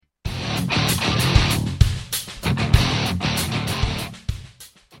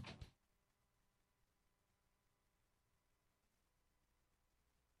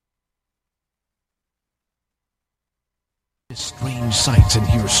Strange sights and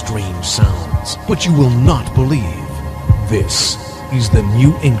hear strange sounds, but you will not believe. This is the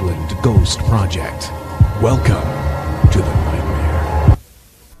New England Ghost Project. Welcome to the nightmare.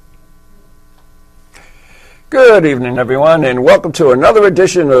 Good evening, everyone, and welcome to another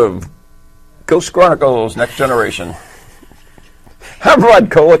edition of Ghost Chronicles Next Generation. I'm Rod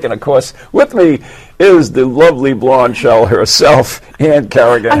Kolick, and of course, with me is the lovely blonde shell herself, Ann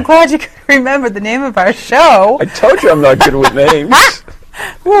Carrigan. I'm glad you could remember the name of our show. I told you I'm not good with names.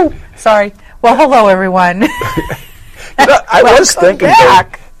 Woo, sorry. Well, hello, everyone. I was thinking,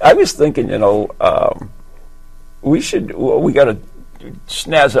 we got to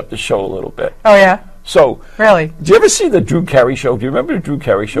snazz up the show a little bit. Oh, yeah? So, really? Did you ever see the Drew Carey show? Do you remember the Drew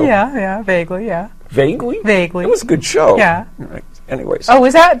Carey show? Yeah, vaguely, yeah. Vaguely? Vaguely. It was a good show. Yeah. Right. Anyways. Oh,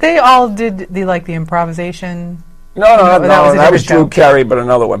 was that, they all did the improvisation? No, that was Drew Carey, but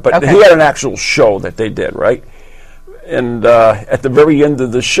another one. But okay. He had an actual show that they did, right? And at the very end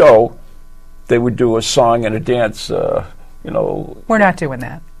of the show, they would do a song and a dance, We're not doing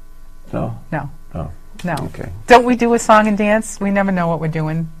that. No? No. Oh. No. Okay. Don't we do a song and dance? We never know what we're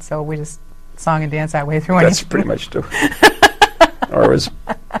doing, so we just song and dance our way through That's pretty much true. Or as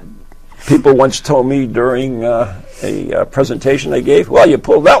people once told me during a presentation they gave, well, you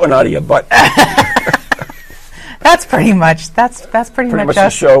pulled that one out of your butt. That's pretty much pretty much the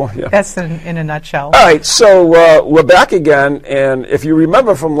show. Yeah. That's in a nutshell. All right, so we're back again, and if you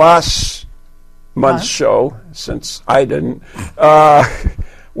remember from last month's show, since I didn't,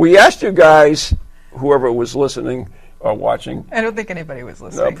 we asked you guys, whoever was listening or watching. I don't think anybody was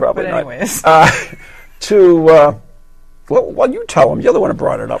listening. No, probably but anyways. not. Well, you tell them. You're the one who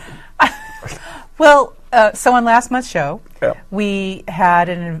brought it up. Well, so on last month's show, yeah. we had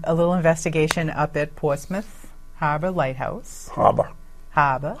a little investigation up at Portsmouth Harbor Lighthouse. Harbor.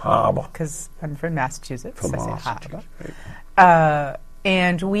 Because I'm from Massachusetts. From so I say Massachusetts. Harbor.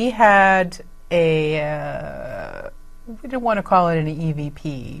 And we had we didn't want to call it an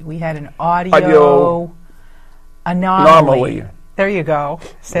EVP. We had an audio anomaly. There you go.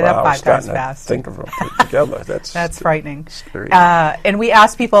 Say that 5 times fast. Think of them together. That's frightening. And we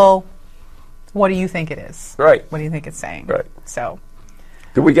asked people, what do you think it is? Right. What do you think it's saying? Right. So,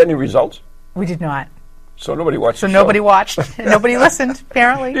 did we get any results? We did not. So nobody watched. So nobody watched. Nobody listened.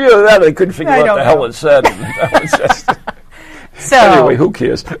 Apparently. Either that, or they couldn't figure out what the hell it said. So anyway, who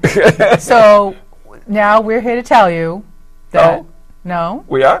cares? So now we're here to tell you that no,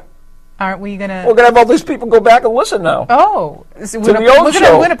 we are. Aren't we gonna? We're gonna have all these people go back and listen now. Oh, so we're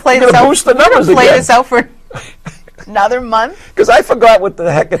gonna play this out. Boost the numbers play again. this out for another month. Because I forgot what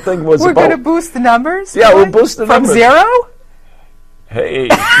the heck the thing was about. We're gonna boost the numbers. Yeah, we'll boost the numbers from 0. Hey,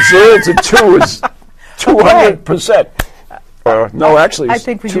 0 to 2 is 200%. No, actually, I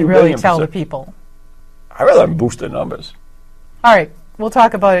think we should really tell the people. I'd rather boost the numbers. All right, we'll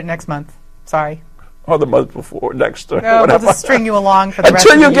talk about it next month. Sorry. Or the month before, next. No, we'll just string you along for the rest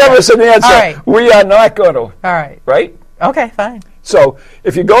of the year. Until you give us an answer, right. We are not going to. All right. Right? Okay, fine. So,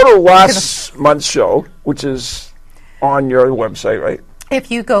 if you go to last month's show, which is on your website, right?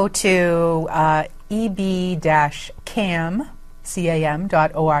 If you go to eb-cam.org,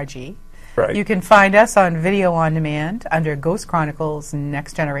 right. You can find us on video on demand under Ghost Chronicles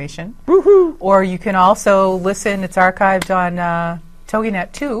Next Generation. Woohoo! Or you can also listen. It's archived on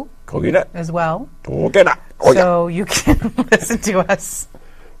TogiNet 2 as well. TogiNet. So you can listen to us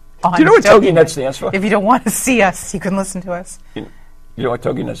on Do you know what TogiNet stands for? If you don't want to see us, you can listen to us. You know what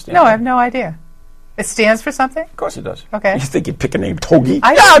TogiNet stands for? No, I have no idea. It stands for something? Of course it does. Okay. You think you'd pick a name, Togi?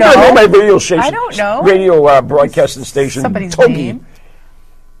 I don't know. No, my radio station. I don't know. Radio broadcasting station, somebody's Togi. Name.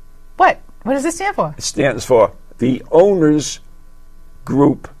 What does it stand for? It stands for the Owners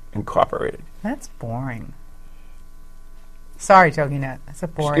Group Incorporated. That's boring. Sorry, TogiNet. That's a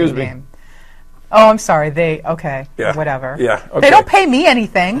boring name. Oh, I'm sorry. Yeah. Whatever. Yeah. Okay. They don't pay me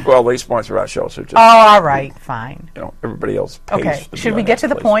anything. Well, they sponsor our show, so just. Oh, all right, fine. Everybody else pays. Okay. Should we get to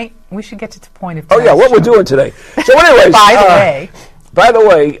the point? We should get to the point of. Oh yeah, what we're doing today. So, anyways, By the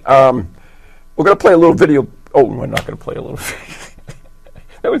way, we're going to play a little video. Oh, we're not going to play a little video.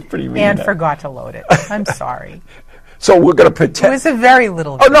 That was pretty mean. And forgot to load it. I'm sorry. So we're going to pretend. It was a very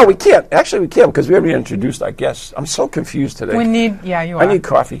little video. Oh, no, we can't. Actually, we can't because we haven't introduced our guests. I'm so confused today. You are. I need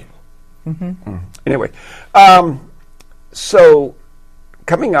coffee. Mm-hmm. Anyway, so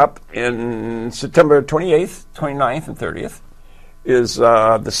coming up in September 28th, 29th, and 30th is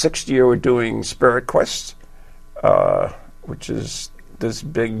the 6th year we're doing Spirit Quest, which is this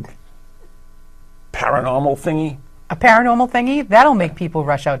big paranormal thingy. A paranormal thingy? That'll make people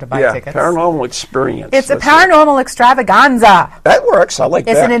rush out to buy tickets. Yeah, paranormal experience. It's a paranormal extravaganza. That works. I like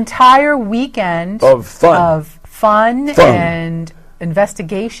that. It's an entire weekend of fun. And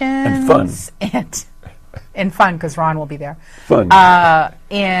investigations. And fun, because Ron will be there. Fun.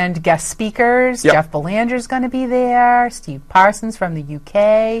 And guest speakers. Yep. Jeff Belanger's going to be there. Steve Parsons from the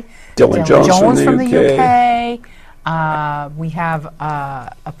UK. Dylan Jones from the UK. We have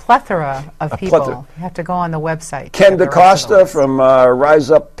a plethora of people. You have to go on the website. Ken DaCosta from Rise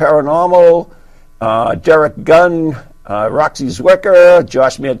Up Paranormal. Derek Gunn. Roxy Zwicker.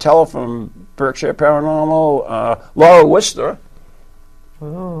 Josh Mantella from Berkshire Paranormal. Laura Worcester.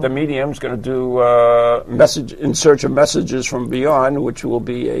 Ooh. The medium's going to do message in search of messages from beyond, which will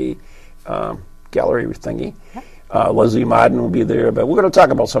be a gallery thingy. Yep. Leslie Martin will be there, but we're going to talk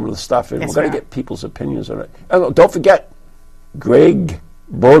about some of the stuff, and Yes, we're going we to are. get people's opinions on it. And don't forget, Greg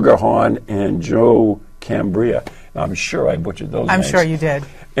Bergerhorn and Joe Cambria. I'm sure I butchered those names. I'm sure you did.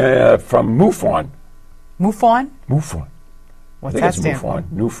 From MUFON. MUFON? MUFON. What's I think that it's stand for?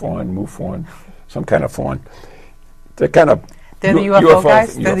 MUFON, some kind of fawn. They're kind of They're the UFO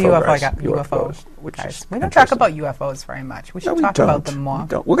guys? UFO They're the UFO guys. guys. UFO which guys. is We don't talk interesting. about UFOs very much. We should No, we talk don't. about them more. We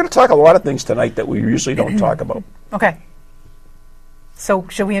don't. We're going to talk a lot of things tonight that we usually don't talk about. Okay. So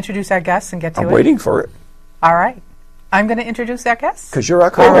should we introduce our guests and get to it? I'm waiting for it All right. I'm going to introduce our guests. because you're our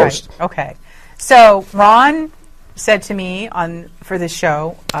All co-host. right. Okay. So Ron said to me for this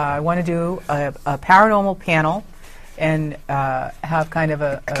show, I want to do a paranormal panel and have kind of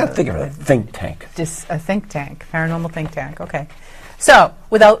I can't think of a think tank. a think tank, paranormal think tank. Okay. So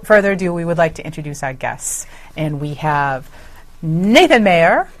without further ado, we would like to introduce our guests. And we have Nathan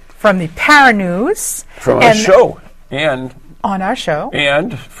Mayer from the Paranews. From our show. And On our show.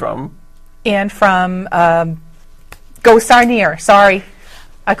 from... And from Ghosts Are Near. Sorry.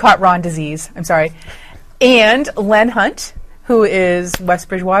 I caught Ron disease. I'm sorry. And Len Hunt, who is West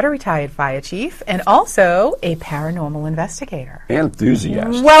Bridgewater retired fire chief and also a paranormal investigator.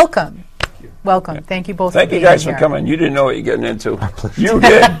 Enthusiast. Welcome. Welcome. Yeah. Thank you both Thank for you being guys here. for coming. You didn't know what you're getting into. You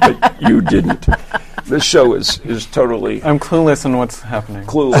did, but you didn't. This show is totally I'm clueless on what's happening.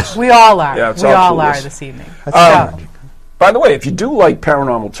 clueless. We all are. Yeah, it's we all all are clueless. this evening. By the way, if you do like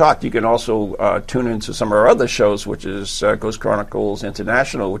Paranormal Talk, you can also tune into some of our other shows, which is Ghost Chronicles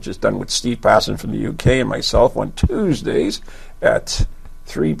International, which is done with Steve Parson from the UK and myself on Tuesdays at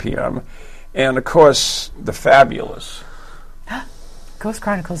 3 p.m. And, of course, The Fabulous Ghost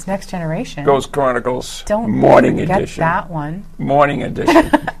Chronicles Next Generation. Ghost Chronicles Don't Morning forget Edition. that one. Morning Edition.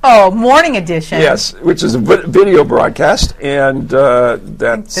 Oh, Morning Edition. Yes, which is a video broadcast, and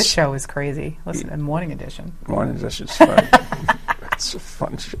that's... This show is crazy. Listen to Morning Edition. Morning Edition's fun. It's a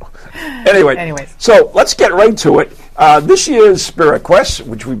fun show. Anyways, Anyways. so let's get right to it. This year's Spirit Quest,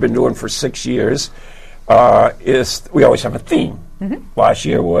 which we've been doing for 6 years, is we always have a theme. Mm-hmm. Last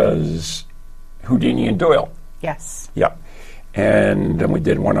year was Houdini and Doyle. Yes. Yeah. And then we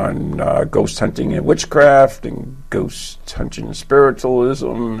did one on ghost hunting and witchcraft and ghost hunting and spiritualism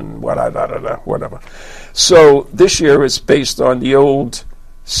and whatever. So this year it's based on the old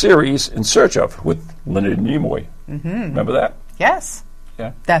series In Search Of with Leonard Nimoy. Mm-hmm. Remember that? Yes.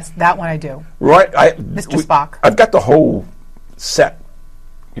 Yeah. That one I do. Right. Mr. Spock. I've got the whole set,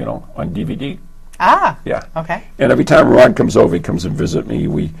 on DVD. Ah. Yeah. Okay. And every time Ron comes over, he comes and visit me.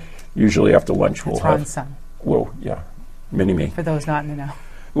 We usually after lunch we'll It's have... Ron's son, Yeah. Mini-me. for those not in the know.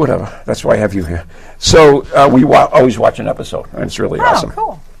 Whatever. That's why I have you here. So we always watch an episode, and it's really awesome. Oh,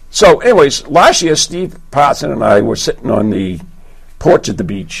 cool. So anyways, last year, Steve Parson and I were sitting on the porch at the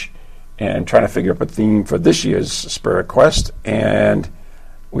beach and trying to figure up a theme for this year's Spirit Quest, and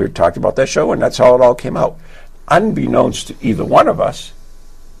we talked about that show, and that's how it all came out. Unbeknownst to either one of us,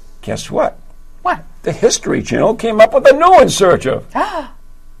 guess what? What? The History Channel came up with a new In Search Of.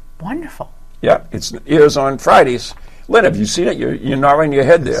 Wonderful. Yeah, it airs on Fridays. Lynn, have you seen it? You're nodding your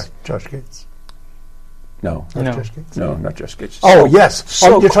head there. Josh Gates. No. No. Josh Gates. No, not just Gates. Oh, yes.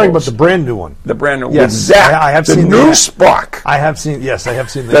 so You're talking about close. the brand new one. The brand new Yes, with Zach, I have the seen new that. Spock. I have seen the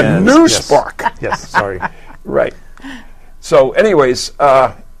The ads. new Yes. Spock. Yes, sorry. Right. So, anyways,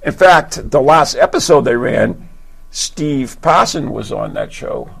 in fact, the last episode they ran, Steve Parson was on that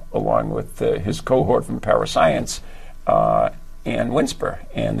show, along with his cohort from Parascience, Ann Winsper,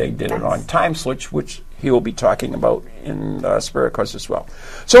 and they did it on Time Switch, which he will be talking about in Spirit Quest as well.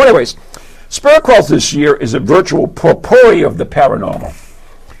 So, anyways, Spirit Quest this year is a virtual potpourri of the paranormal.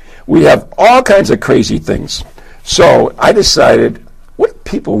 We have all kinds of crazy things. So I decided, what do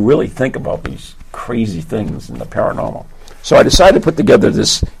people really think about these crazy things in the paranormal? So I decided to put together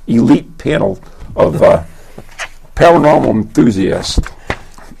this elite panel of paranormal enthusiasts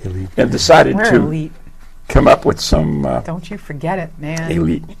and decided We're to elite. come up with some Don't you forget it, man.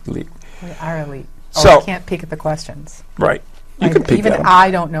 elite. We are elite. So- I can't peek at the questions. Right. You can peek even at them.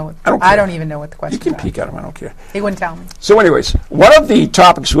 I don't know. I don't I care. don't even know what the You question can is. peek at them. I don't care. He wouldn't tell me. So anyways, one of the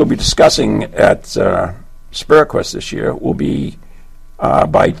topics we'll be discussing at Spirit Quest this year will be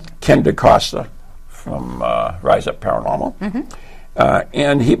by Ken DaCosta from Rise Up Paranormal.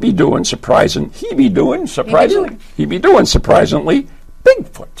 And he'd be doing surprisingly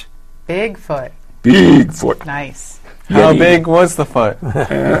Bigfoot. Bigfoot. Nice. How Yeti. big was the foot?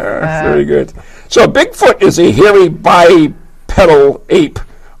 Very good. So Bigfoot is a hairy bipedal ape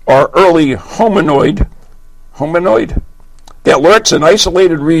or early hominoid that lurks in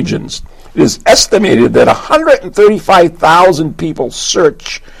isolated regions. It is estimated that 135,000 people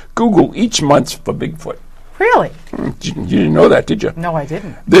search Google each month for Bigfoot. Really? You didn't know that, did you? No, I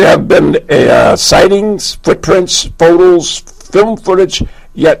didn't. There have been sightings, footprints, photos, film footage,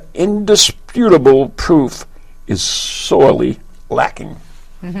 yet indisputable proof is sorely lacking.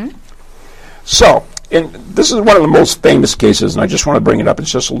 So, and this is one of the most famous cases, and I just want to bring it up.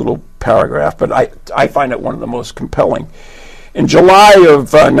 It's just a little paragraph, but I find it one of the most compelling. In July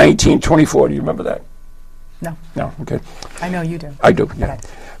of 1924, do you remember that? No. No, okay. I know you do. I do, yeah. Okay.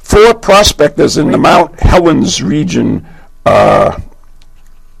 4 prospectors in the Mount Helens region,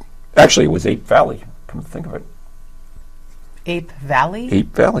 actually it was Ape Valley, come to think of it. Ape Valley?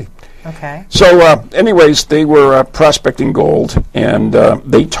 Ape Valley. Okay. So, anyways, they were prospecting gold, and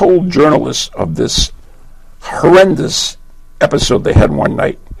they told journalists of this horrendous episode they had one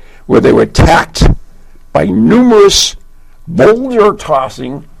night where they were attacked by numerous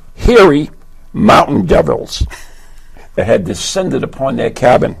boulder-tossing, hairy mountain devils that had descended upon their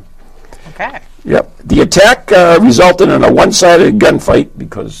cabin. Okay. Yep. The attack resulted in a one-sided gunfight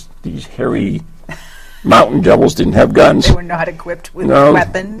because these hairy mountain devils didn't have guns. They were not equipped with No,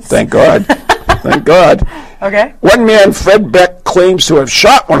 weapons. thank God. Thank God. Okay. One man, Fred Beck, claims to have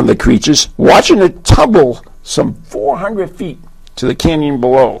shot one of the creatures, watching it tumble some 400 feet to the canyon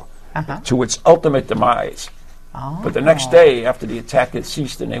below, to its ultimate demise. But the next day, after the attack had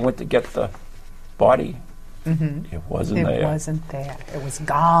ceased and they went to get the body, it wasn't It there. wasn't there. It was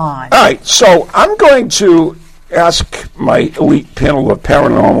gone. All right, so I'm going to ask my elite panel of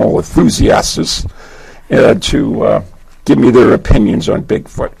paranormal enthusiasts to give me their opinions on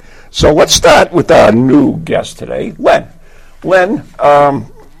Bigfoot. So let's start with our new guest today, Len. Len,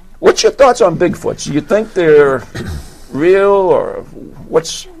 what's your thoughts on Bigfoots? Do you think they're real, or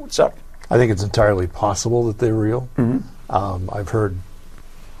what's up? I think it's entirely possible that they're real. I've heard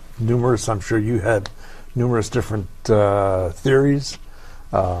numerous, I'm sure you had numerous different theories.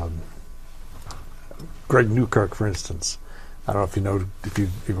 Greg Newkirk, for instance. I don't know if you know, if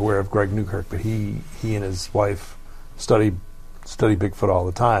you're aware of Greg Newkirk, but he and his wife study Bigfoot all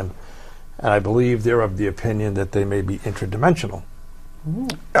the time. And I believe they're of the opinion that they may be interdimensional.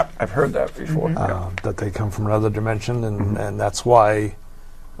 Yep, I've heard that before. That they come from another dimension, and that's why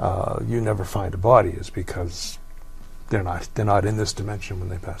you never find a body, is because they're not in this dimension when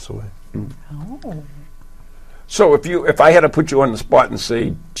they pass away. Oh. So if I had to put you on the spot and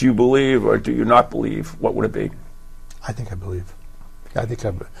say, do you believe or do you not believe, what would it be? I think I believe. I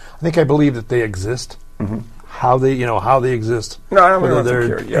think I believe that they exist. How they exist. No, I don't whether have to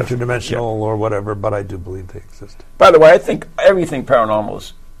they're care. Yes. interdimensional or whatever, but I do believe they exist. By the way, I think everything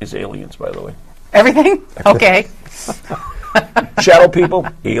paranormal is aliens, by the way. Everything? Okay. Shadow people,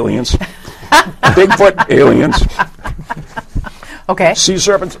 aliens. Bigfoot, aliens. Okay. Sea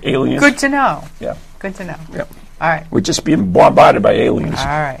serpents, aliens. Good to know. Yeah. Good to know. Yeah. All right. We're just being bombarded by aliens. All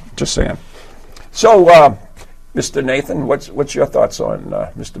right. Just saying. So, Mr. Nathan, what's your thoughts on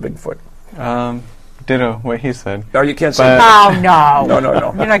Mr. Bigfoot? Ditto what he said. No, you can't say But- that. Oh, no.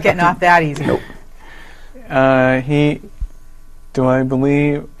 No. You're not getting off that easy. Nope. I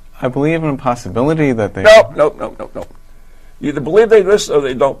believe in a possibility that they. No. You either believe they exist or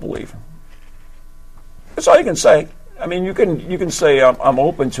they don't believe. That's all you can say. I mean, you can say I'm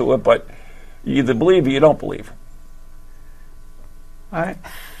open to it, but you either believe or you don't believe.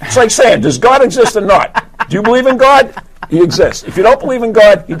 It's like saying, does God exist or not? Do you believe in God? He exists. If you don't believe in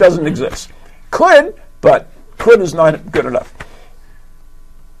God, he doesn't exist. Could, but could is not good enough.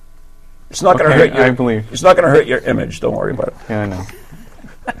 It's not going to hurt your. I believe. It's not going to hurt your image. Don't worry about it. Yeah, I know.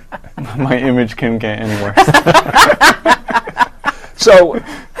 My image can get any worse. So,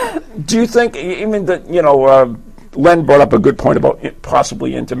 do you think even that Len brought up a good point about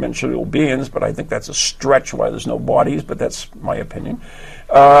possibly interdimensional beings, but I think that's a stretch why there's no bodies, but that's my opinion.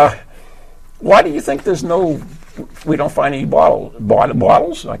 Why do you think we don't find any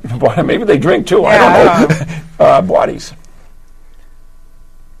bottles? Like, maybe they drink too, I don't know. Bodies.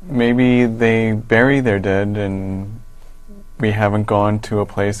 Maybe they bury their dead and we haven't gone to a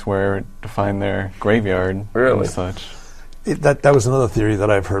place where to find their graveyard Really? and such. That was another theory that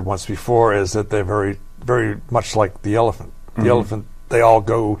I've heard once before, is that they're very, very much like the elephant. The elephant, they all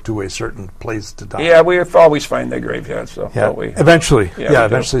go to a certain place to die. Yeah, we always find their graveyards, so Yeah, don't we? eventually. Yeah, Yeah, we do.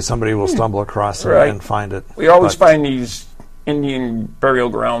 eventually somebody will stumble across it Right. and find it. We always But- find these Indian burial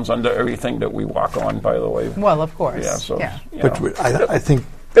grounds under everything that we walk on, by the way. Well, of course. Yeah, so you Which know. I think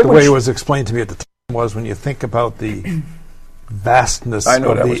They the would way sh- it was explained to me at the time was, when you think about the vastness I know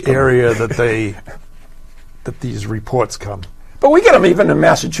of that was the coming. area that these reports come. But we get them even in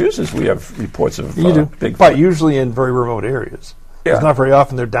Massachusetts. We have reports of You do, Bigfoot. but usually in very remote areas. Yeah. It's not very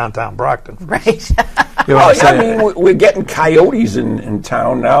often they're downtown Brockton. Right. You know what I'm Well, I saying? mean, we're getting coyotes in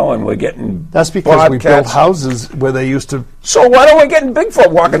town now, and we're getting That's because we built bobcats. houses where they used to. So why don't we get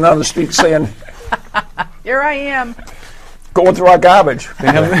Bigfoot walking down the street saying, Here I am. going through our garbage?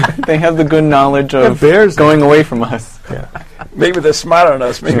 They have the good knowledge of bears going away from us. Yeah. Maybe they're smarter than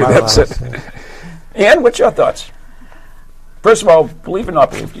us. Maybe Smarter that's than it. us, Ann, what's your thoughts? First of all, believe or not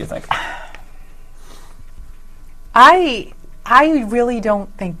believe, do you think? I really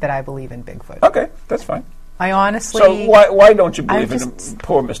don't think that I believe in Bigfoot. Okay, that's fine. I honestly. So why don't you believe in just-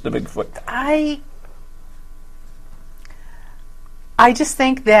 poor Mr. Bigfoot? I just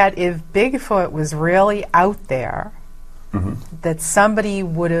think that if Bigfoot was really out there, that somebody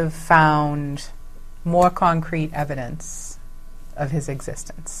would have found more concrete evidence of his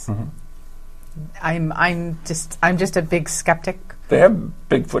existence. I'm just a big skeptic They have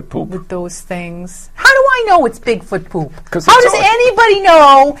Bigfoot poop. with those things. How do I know it's Bigfoot poop? 'Cause How it's does all- anybody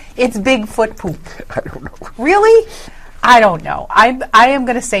know it's Bigfoot poop? I don't know. Really? I don't know. I am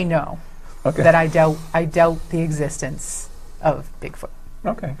going to say no. Okay. That I doubt the existence of Bigfoot.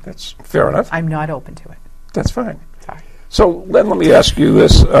 Okay, that's fair enough. I'm not open to it. That's fine. Sorry. So then let me ask you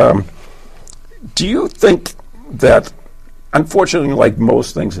this. Do you think that, unfortunately, like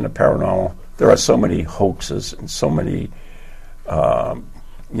most things in the paranormal, there are so many hoaxes and so many,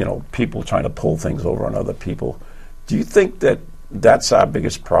 people trying to pull things over on other people. Do you think that that's our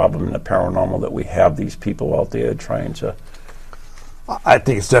biggest problem in the paranormal, that we have these people out there trying to... I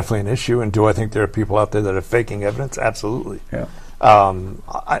think it's definitely an issue. And do I think there are people out there that are faking evidence? Absolutely. Yeah. And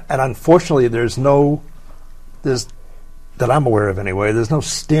unfortunately, there's that I'm aware of anyway. There's no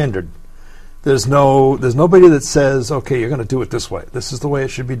standard. There's nobody that says, okay, you're going to do it this way. This is the way it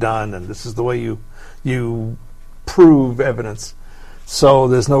should be done, and this is the way you prove evidence. So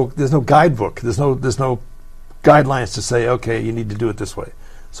there's no guidebook. There's no guidelines to say, okay, you need to do it this way.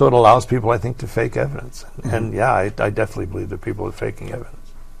 So it allows people, I think, to fake evidence. And yeah, I definitely believe that people are faking evidence.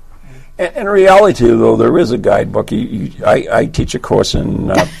 In reality, though, there is a guidebook. I teach a course in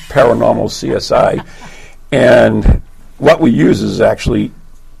paranormal CSI, and what we use is actually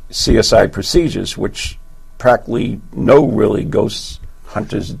CSI procedures, which practically no really ghost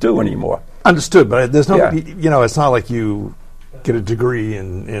hunters do anymore. Understood, but there's no, Yeah. it's not like you get a degree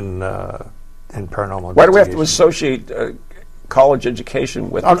in paranormal. Why do we have to investigation. associate college education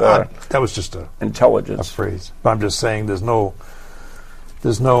with That was just a intelligence? phrase. But I'm just saying there's no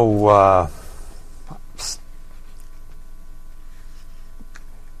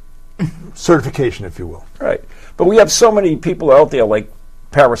certification, if you will. Right. But we have so many people out there, like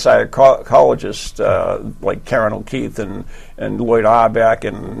parapsychologists, like Karen O'Keefe and Lloyd Auerbach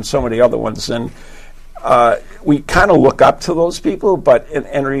and so many other ones. And we kind of look up to those people, but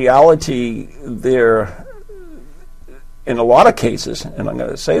in reality, they're, in a lot of cases, and I'm going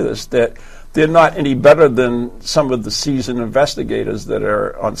to say this, that they're not any better than some of the seasoned investigators that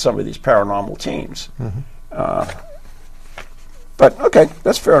are on some of these paranormal teams. But, okay,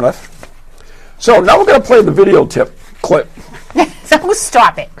 that's fair enough. So now we're going to play the video clip. So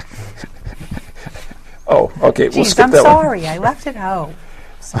stop it. Oh, okay, we'll Jeez, skip I'm that one. sorry. I left it out.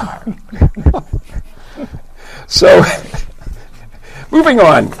 Sorry. So, moving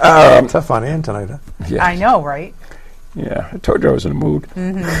on. Tough on Ann tonight, huh? Yeah, I know, right? yeah, I told you I was in a mood.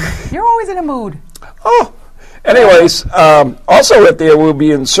 You're always in a mood. Oh, anyways, also at there we'll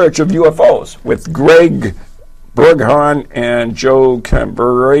be in search of UFOs with Greg Berghahn and Joe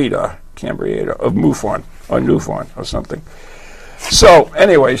Cambriata of MUFON or Newfound or something. So,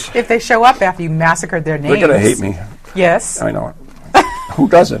 anyways, If they show up after you massacred their names. they're going to hate me. Yes. I know. Who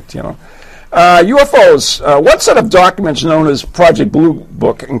doesn't, UFOs. One set of documents known as Project Blue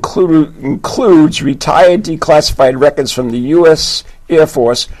Book includes retired declassified records from the U.S. Air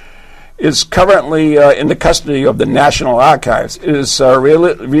Force, is currently in the custody of the National Archives. It is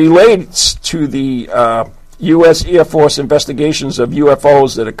relates to the U.S. Air Force investigations of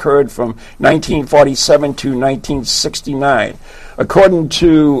UFOs that occurred from 1947 to 1969. According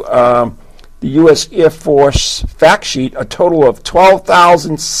to the U.S. Air Force fact sheet, a total of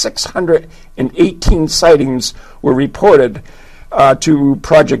 12,689 and 18 sightings were reported to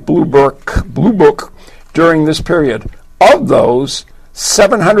Project Blue Book during this period. Of those,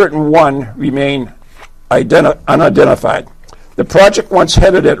 701 remain unidentified. The project, once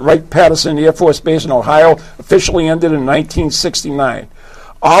headed at Wright-Patterson Air Force Base in Ohio, officially ended in 1969.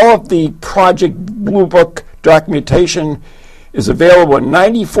 All of the Project Blue Book documentation is available in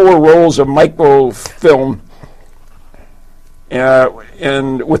 94 rolls of microfilm,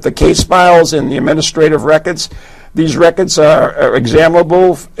 and with the case files and the administrative records. These records are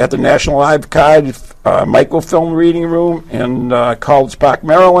examinable at the National Archive microfilm reading room in College Park,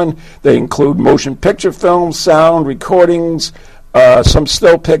 Maryland. They include motion picture films, sound recordings, some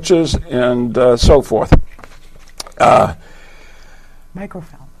still pictures, and so forth.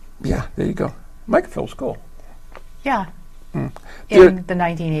 Microfilm. Yeah, there you go. Microfilm's cool. Yeah. There- In the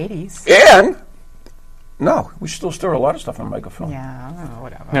 1980s. And, no, we still store a lot of stuff on microfilm. Yeah,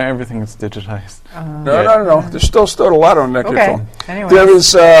 whatever. Now everything is digitized. No. There's still stored a lot on microfilm. Anyways. There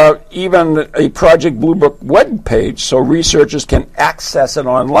is even a Project Blue Book web page, so researchers can access it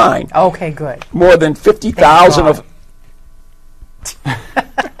online. Okay, good. More than 50,000 Thank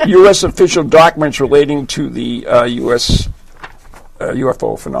of U.S. official documents relating to the U.S.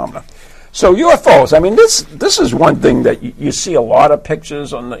 UFO phenomena. So UFOs, I mean, this is one thing that you see a lot of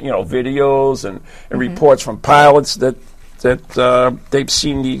pictures on the videos and reports from pilots that they've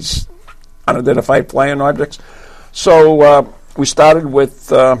seen these unidentified flying objects. So we started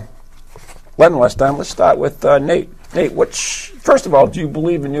with Len last time. Let's start with Nate. Nate, first of all, do you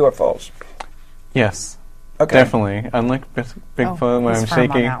believe in UFOs? Yes, Okay. definitely. Unlike Bigfoot, where he's I'm firm on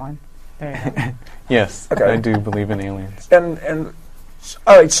shaking. that one. There you go. Yes, Okay. I do believe in aliens. And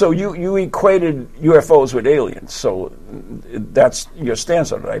all right, so you equated UFOs with aliens, so that's your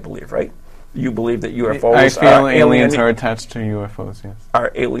stance on it, I believe, right? You believe that UFOs I feel are aliens are attached to UFOs. Yes.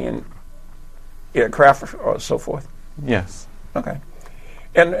 are alien aircraft or so forth. Yes. Okay,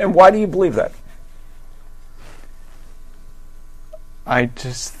 and why do you believe that? I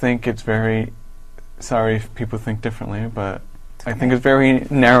just think it's very. Sorry if people think differently, but I think it's very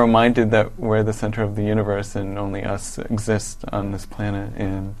narrow-minded that we're the center of the universe and only us exist on this planet.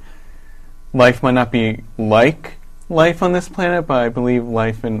 And life might not be like life on this planet, but I believe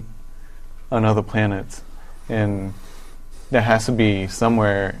life on other planets. And there has to be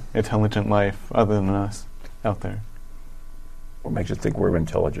somewhere intelligent life other than us out there. What makes you think we're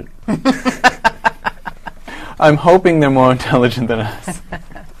intelligent? I'm hoping they're more intelligent than us.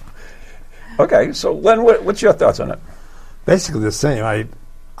 Okay, so Len, what's your thoughts on it? Basically the same.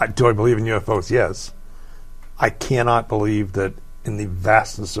 Do I believe in UFOs? Yes. I cannot believe that in the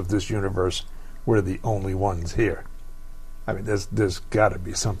vastness of this universe, we're the only ones here. I mean, there's got to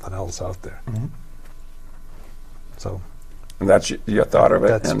be something else out there. Mm-hmm. So And that's your thought of it?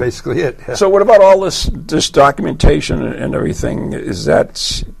 that's And basically it. Yeah. so what about all this documentation and everything?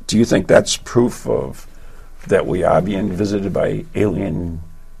 Do you think that's proof of that we are being visited by alien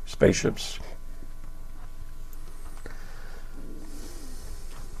spaceships?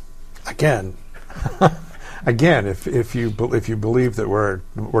 Again, if you believe that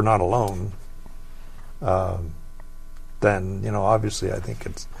we're not alone, then obviously I think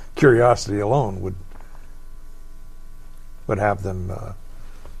it's curiosity alone would have them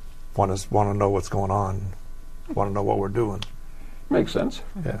want to know what's going on, want to know what we're doing. Makes sense.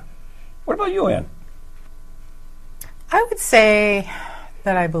 Yeah. What about you, Ann? I would say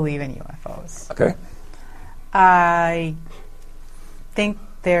that I believe in UFOs. Okay. I think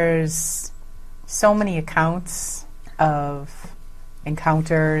there's so many accounts of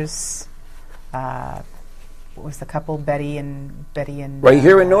encounters. What was the couple, Betty and Right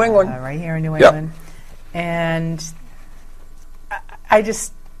here in New England. right here in New Yep. England, and I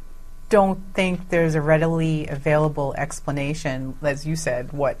just don't think there's a readily available explanation. As you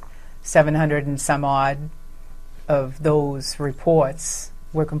said, 700 and some odd of those reports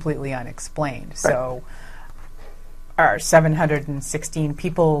were completely unexplained. So are 716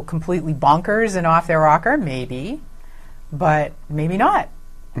 people completely bonkers and off their rocker? Maybe, but maybe not.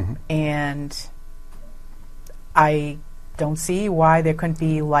 Mm-hmm. And I don't see why there couldn't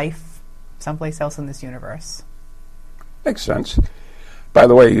be life someplace else in this universe. Makes sense. By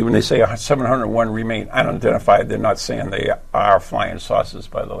the way, when they say 701 remain unidentified, they're not saying they are flying saucers,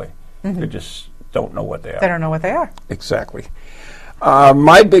 by the way. They just don't know what they They are. don't know what they are. Exactly.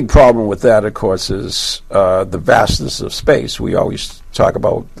 My big problem with that, of course, is the vastness of space. We always talk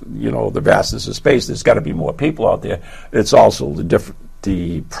about, the vastness of space. There's got to be more people out there. It's also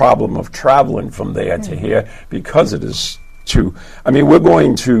the problem of traveling from there to here, because it is we're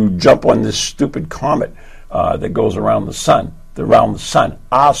going to jump on this stupid comet that goes around the sun around the sun,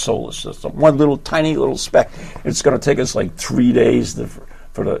 our solar system. One little tiny little speck. It's going to take us like 3 days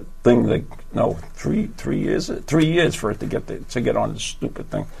for the thing to, no, 3 years? 3 years for it to get on this stupid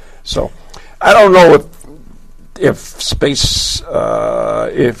thing. So I don't know if space,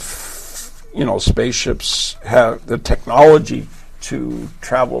 spaceships have the technology to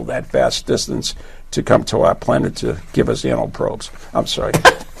travel that vast distance to come to our planet to give us anal probes. I'm sorry.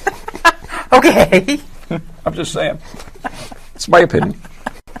 Okay. I'm just saying. It's my opinion.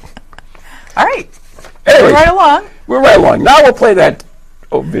 All right. Anyway, We're right along. We're right along. Now we'll play that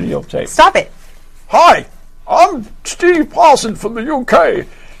videotape. Stop it. Hi, I'm Steve Paulson from the UK.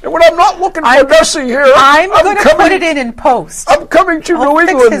 And when I'm not looking for Nessie here, I'm going to put it in post. I'm coming to I'll New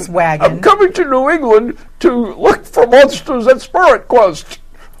fix England. his wagon. I'm coming to New England to look for monsters at Spirit Quest.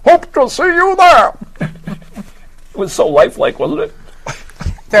 Hope to see you there. It was so lifelike, wasn't it?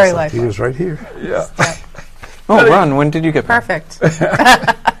 Very He lifelike. was right here. Yeah. Oh, Ron, when did you get back? Perfect.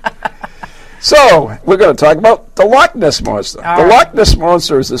 So, we're going to talk about the Loch Ness Monster. All the right. Loch Ness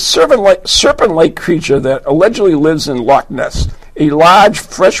Monster is a serpent-like creature that allegedly lives in Loch Ness, a large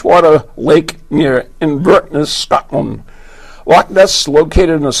freshwater lake near Inverness, Scotland. Loch Ness, located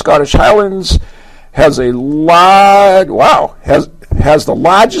in the Scottish Highlands, has the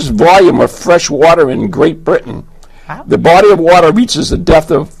largest volume of fresh water in Great Britain. Wow. The body of water reaches a depth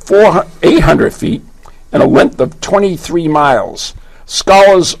of 800 feet and a length of 23 miles.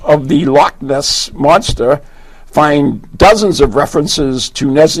 Scholars of the Loch Ness Monster find dozens of references to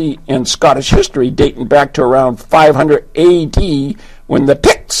Nessie in Scottish history dating back to around 500 A.D. when the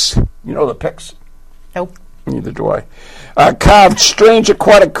Picts, you know the Picts? Nope. Neither do I. Carved strange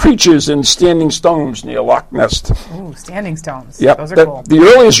aquatic creatures in standing stones near Loch Ness. Ooh, standing stones. Yep. Those are cool. The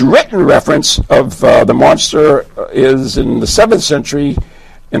earliest written reference of the monster is in the 7th century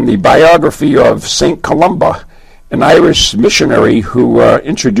in the biography of St. Columba, an Irish missionary who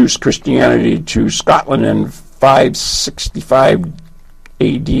introduced Christianity to Scotland in 565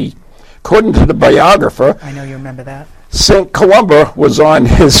 A.D. According to the biographer, I know you remember that. St. Columba was on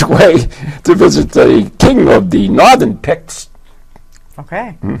his way to visit the king of the northern Picts.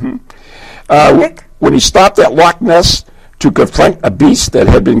 Okay. Pick? When he stopped at Loch Ness to confront a beast that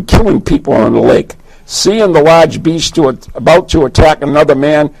had been killing people on the lake. Seeing the large beast about to attack another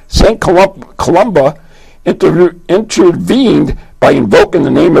man, St. Columba intervened by invoking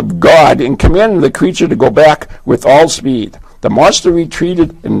the name of God and commanding the creature to go back with all speed. The monster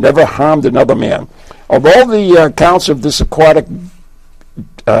retreated and never harmed another man. Although the accounts of this aquatic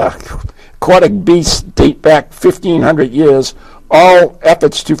beast date back 1,500 years, all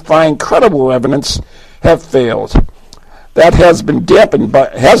efforts to find credible evidence have failed. That hasn't dampened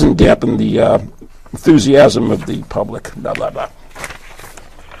the enthusiasm of the public. Blah blah blah.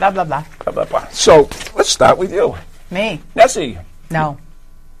 Blah, blah, blah. Blah blah blah. So let's start with you, Me? Nessie. No.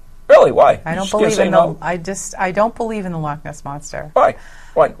 Really? Why? I You don't just can't believe say in no? I don't believe in the Loch Ness Monster. Why?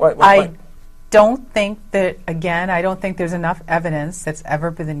 Why? I don't think that, again, I don't think there's enough evidence that's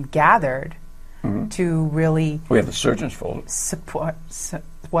ever been gathered to really We have the surgeon's photo. support.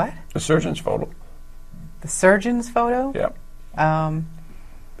 What? The surgeon's photo. The surgeon's photo? Yeah.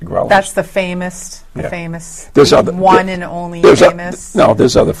 The growlers. That's the famous, Yeah. There's other- one there- and only There's famous. no,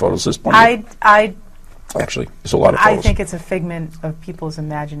 there's other photos. There's plenty. Actually, there's a lot of photos. I think it's a figment of people's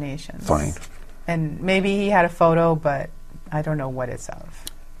imaginations. Fine. And maybe he had a photo, but I don't know what it's of.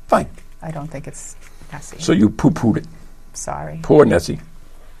 Fine. I don't think it's Nessie. So you poo-pooed it. Sorry. Poor Nessie.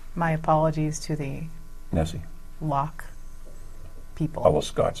 My apologies to the Nessie. Loch people, All the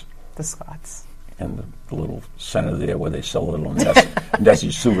Scots. the Scots. And the little center there where they sell little Nessie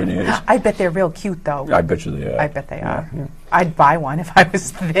souvenirs. I bet they're real cute, though. I bet you they are. I bet they are. I'd buy one if I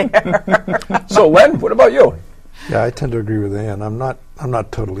was there. So, Len, what about you? Yeah, I tend to agree with Ann. I'm not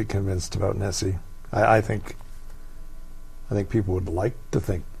totally convinced about Nessie. I think people would like to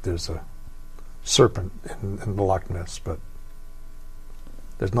think there's a serpent in the Loch Ness, but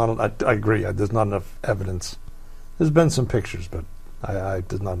there's not. I agree. There's not enough evidence. There's been some pictures, but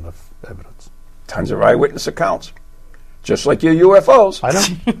there's not enough evidence. Tons of eyewitness accounts. Just like your UFOs. I know.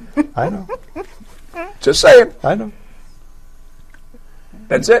 I know. Just saying. I know.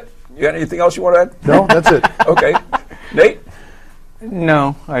 That's it. You got anything else you want to add? No, that's it. Okay. Nate?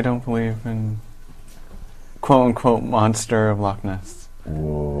 No, I don't believe in quote-unquote monster of Loch Ness.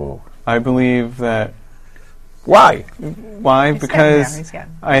 Whoa. I believe that... Why? Why? He's Because getting there,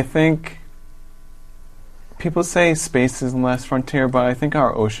 I think people say space is the last frontier, but I think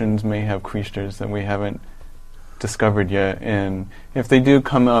our oceans may have creatures that we haven't discovered yet. And if they do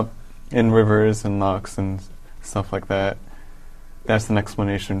come up in rivers and lochs and stuff like that, that's an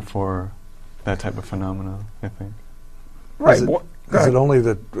explanation for that type of phenomena, I think. Right. Is it, Go is ahead. it only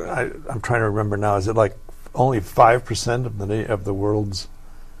that I'm trying to remember now? Is it like only 5% of the world's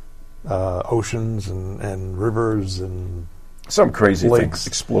oceans and rivers and Some crazy lakes things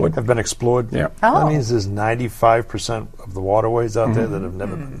explored. have been explored? Yeah. Oh. That means there's 95% of the waterways out there that have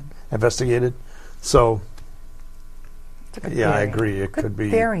never been investigated. So, yeah, I theory. agree. It could be.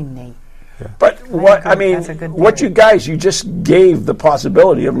 Very neat. But what I good- mean, that's a good what theory. you guys, you just gave the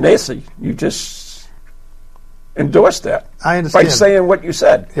possibility of Nessie. You just endorsed that I by understand. saying what you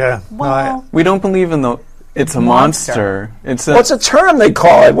said. Yeah. No, I- Well, We don't believe in the. It's a Monster. monster. It's a. What's a term they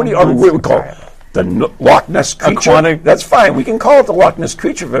call it? What do you what do we call it? The Loch Ness creature. Aquatic- That's fine. We can call it the Loch Ness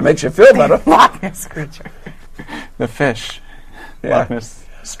creature if it makes you feel better. Loch Ness creature. the fish. Yeah. Loch Ness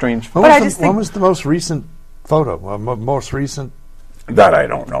strange. when, But I was just the, when think- was the most recent photo? Most recent? That I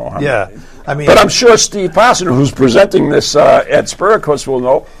don't know. Yeah. I mean, But I'm sure Steve Parson, who's presenting this at Spiricus, will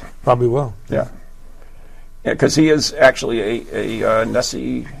know. probably will. Yeah. Because he is actually a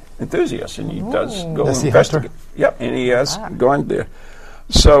Nessie enthusiast, and he does go Nessie investigate. hunter? Yep, and he has gone there.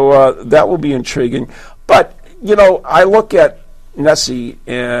 So that will be intriguing. But, I look at Nessie,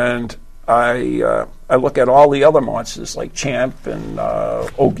 and I look at all the other monsters, like Champ and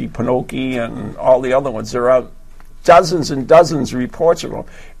Okie Pinokie and all the other ones. There are dozens and dozens of reports of them.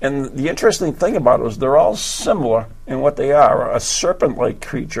 And the interesting thing about it is they're all similar in what they are. A serpent-like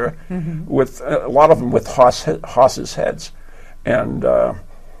creature with a lot of them with horses' heads. And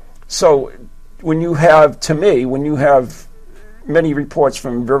so when you have many reports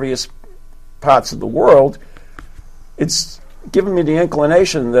from various parts of the world, it's given me the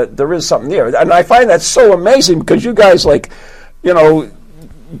inclination that there is something there. And I find that so amazing because you guys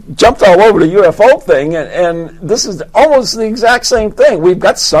jumped all over the UFO thing, and this is almost the exact same thing. We've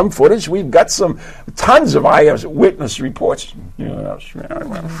got some footage. We've got tons of eyewitness reports.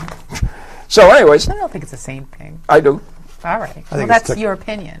 So, anyways, I don't think it's the same thing. I do. All right. Well, think that's it's your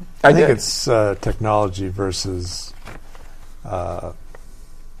opinion. I think did. it's technology versus.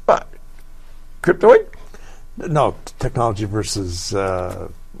 But cryptoid? No, technology versus.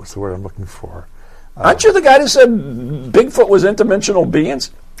 What's the word I'm looking for? Aren't you the guy that said Bigfoot was interdimensional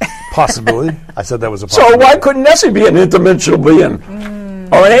beings? Possibility. I said that was a So possibility. why couldn't Nessie be an interdimensional being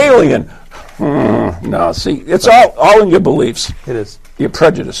or an alien? No, see, it's all in your beliefs. It is. You're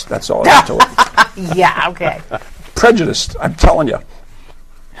prejudiced. That's all I to it. Yeah, okay. Prejudiced. I'm telling you. All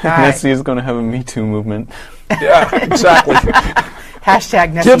right. Nessie is going to have a Me Too movement. Yeah, exactly.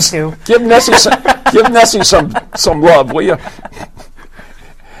 Hashtag Nessie too. Give Nessie some love, will you?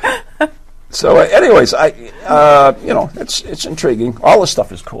 So, anyways, it's intriguing. All this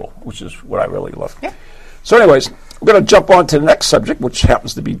stuff is cool, which is what I really love. Yeah. So, anyways, we're going to jump on to the next subject, which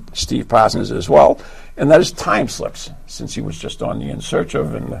happens to be Steve Parsons as well, and that is time slips, since he was just on the In Search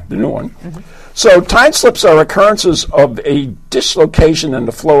of and the new one. So, time slips are occurrences of a dislocation in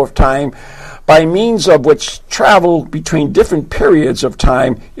the flow of time by means of which travel between different periods of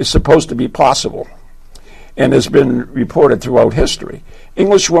time is supposed to be possible, and has been reported throughout history.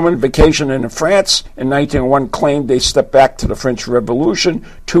 Englishwoman vacationing in France in 1901 claimed they stepped back to the French Revolution.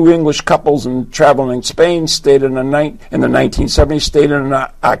 Two English couples traveling in Spain stayed in the 1970s, stayed in an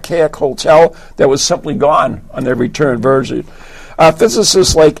archaic hotel that was simply gone on their return version.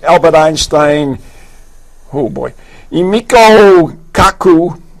 Physicists like Albert Einstein, Emiko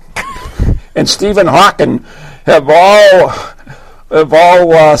Kaku, and Stephen Hawking have all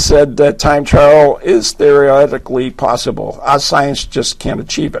said that time travel is theoretically possible. Our science just can't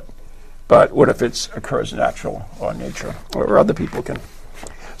achieve it. But what if it occurs natural or nature, or other people can?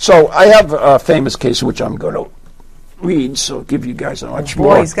 So I have a famous case which I'm going to read, so I'll give you guys a much Boy,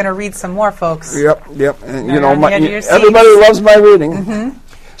 more. he's going to read some more, folks. Yep. And, Right on the edge of your seats. everybody loves my reading.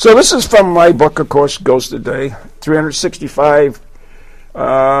 So this is from my book, of course, Ghost of Day, 365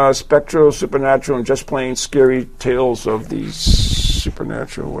 spectral, supernatural, and just plain scary tales of the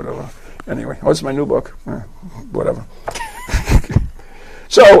supernatural, whatever. Anyway, it's my new book. Whatever.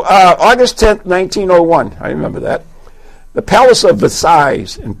 So, August 10th, 1901, I remember that. The Palace of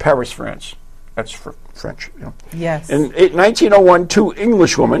Versailles in Paris, France. That's French. Yes. In 1901, two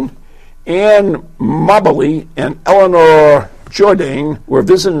Englishwomen, Anne Mobley and Eleanor Jourdain, were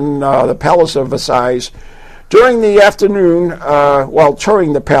visiting the Palace of Versailles. During the afternoon, while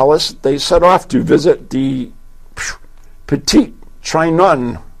touring the palace, they set off to visit the Petit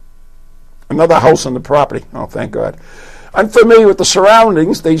Trianon, another house on the property. Oh, thank God. Unfamiliar with the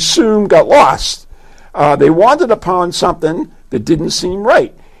surroundings, they soon got lost. They wandered upon something that didn't seem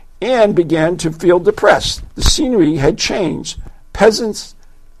right and began to feel depressed. The scenery had changed. Peasants,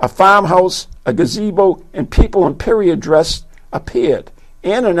 a farmhouse, a gazebo, and people in period dress appeared.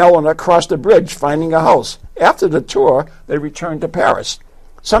 Anne and Eleanor crossed a bridge, finding a house. After the tour, they returned to Paris.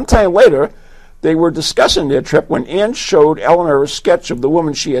 Sometime later, they were discussing their trip when Anne showed Eleanor a sketch of the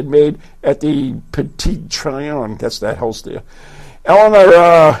woman she had made at the Petit Trianon. That's that house there.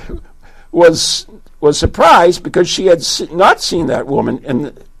 Eleanor was surprised because she had not seen that woman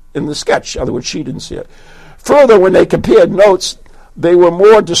in the sketch. In other words, she didn't see it. Further, when they compared notes, there were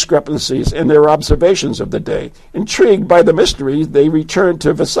more discrepancies in their observations of the day. Intrigued by the mystery, they returned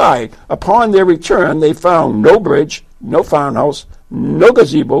to Versailles. Upon their return, they found no bridge, no farmhouse, no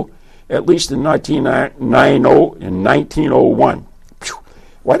gazebo, at least in 1901. Phew.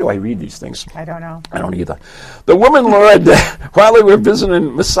 Why do I read these things? I don't know. I don't either. The woman learned that while they were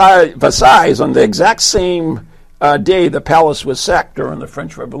visiting Versailles on the exact same day the palace was sacked during the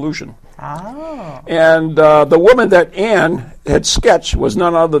French Revolution. Oh. And the woman that Anne had sketched was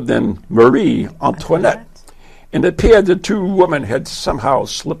none other than Marie Antoinette. And it appeared the two women had somehow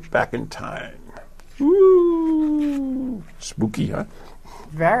slipped back in time. Ooh, spooky, huh?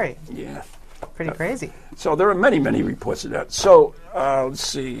 Very. Yeah. Pretty crazy. So there are many, many reports of that. So let's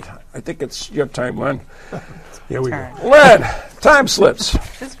see. I think it's your time, Len. Here we Turn. go. Len, time slips.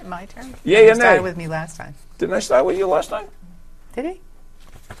 This is my turn. Yay You and nay. started with me last time. Didn't I start with you last time? Did he?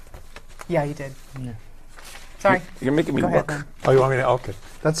 Yeah, you did. Sorry. You're making me Go ahead, look. Len. Oh, you want me to? Okay.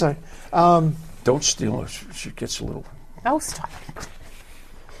 That's all right. Don't steal her. She gets a little... Oh, stop.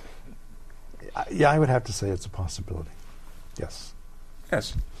 Yeah, I would have to say it's a possibility. Yes.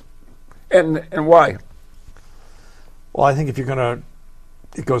 Yes. And why? Well, I think if you're going to,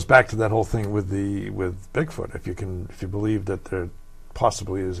 it goes back to that whole thing with Bigfoot. If you believe that there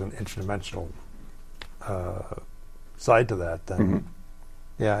possibly is an interdimensional side to that, then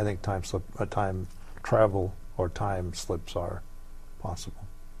yeah, I think time travel or time slips are possible.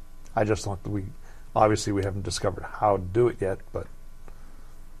 I just don't. We haven't discovered how to do it yet, but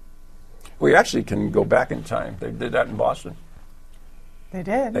We actually can go back in time. They did that in Boston. They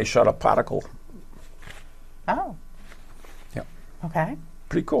did. They shot a particle. Oh. Yeah. Okay.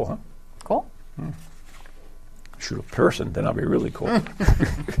 Pretty cool, huh? Cool. Shoot a person, then I'll be really cool.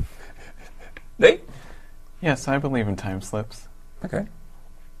 Nate? Yes, I believe in time slips. Okay.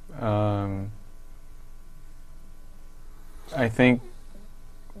 I think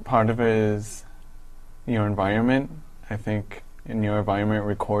part of it is your environment. I think in your environment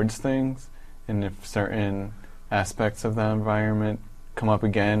records things, and if certain aspects of that environment come up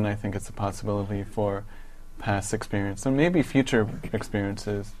again, I think it's a possibility for past experience and maybe future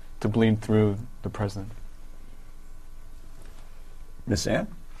experiences to bleed through the present. Miss Ann?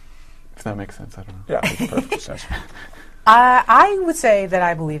 If that makes sense, I don't know. Yeah, makes perfect sense. I would say that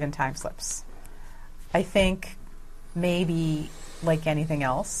I believe in time slips. I think maybe like anything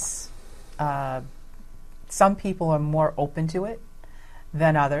else, some people are more open to it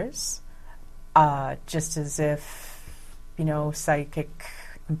than others. Just as if, psychic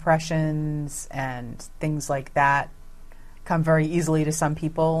impressions and things like that come very easily to some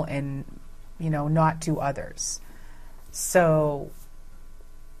people and, not to others. So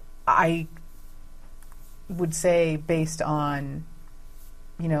I would say based on,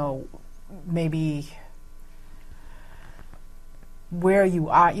 maybe where you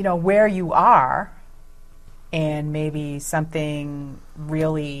are, and maybe something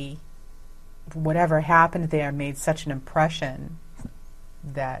really, whatever happened there made such an impression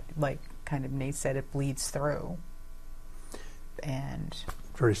that, like kind of Nate said, it bleeds through. And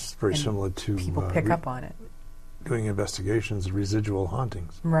very similar to people pick up on it. Doing investigations, residual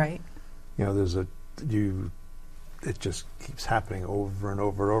hauntings. Right. It just keeps happening over and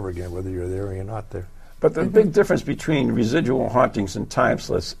over and over again, whether you're there or you're not there. But the big difference between residual hauntings and time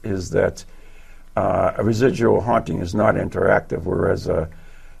slips is that a residual haunting is not interactive, whereas a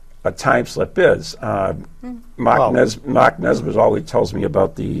time slip is. Mark Nesbitt always tells me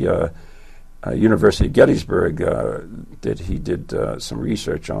about the University of Gettysburg. He did some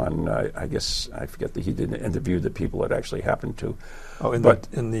research on. I guess I forget that he didn't interview the people it actually happened to. Oh, in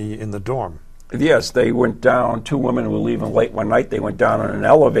the dorm. Yes, they went down. Two women were leaving late one night. They went down on an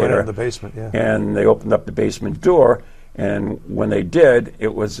elevator. Right in the basement, yeah. And they opened up the basement door, and when they did,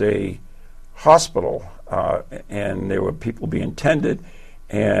 it was a hospital, and there were people being tended,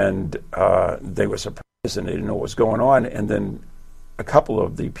 and they were surprised and they didn't know what was going on. And then a couple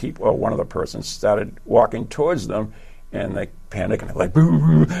of the people, or one of the persons, started walking towards them, and they panicked and like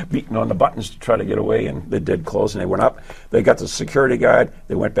beating on the buttons to try to get away, and the did close, and they went up. They got the security guard.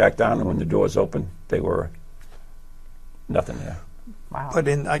 They went back down, and when the doors opened, they were nothing there. Wow. But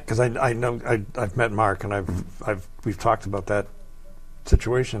because I know I've met Mark, and we've talked about that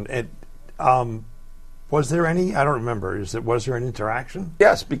situation. Was there any? I don't remember. Was there an interaction?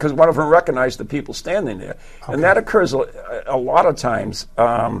 Yes, because one of them recognized the people standing there, and that occurs a lot of times.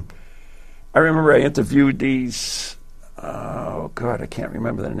 I remember I interviewed these. Oh God, I can't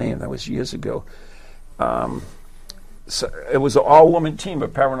remember the name. That was years ago. So it was an all-woman team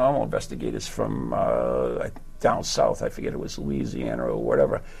of paranormal investigators from down south. I forget, it was Louisiana or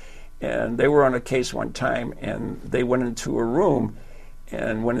whatever. And they were on a case one time, and they went into a room,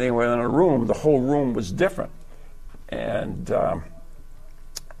 and when they were in a room, the whole room was different. And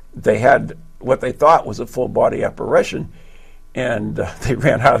they had what they thought was a full-body apparition, and they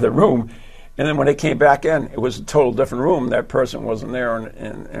ran out of the room. And then when they came back in, it was a total different room. That person wasn't there,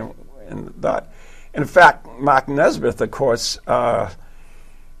 and that. In fact, Mark Nesbitt, of course,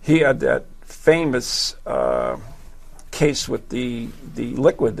 he had that famous case with the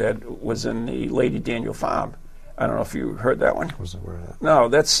liquid that was in the Lady Daniel farm. I don't know if you heard that one. Wasn't aware of that. No,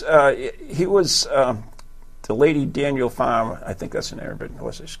 that's he was the Lady Daniel farm. I think that's in there, but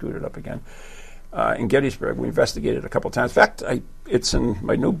unless I screwed it up again. In Gettysburg, we investigated a couple of times. In fact, it's in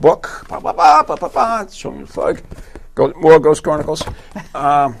my new book. Show me the plug. More Ghost Chronicles.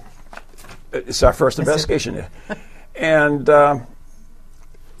 It's our first investigation there, and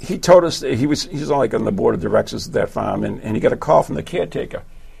he told us that he's like on the board of directors of that farm, and he got a call from the caretaker.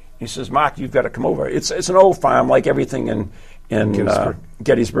 He says, "Mark, you've got to come over. It's an old farm, like everything in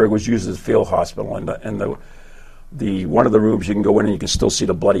Gettysburg was used as a field hospital, and the one of the rooms you can go in and you can still see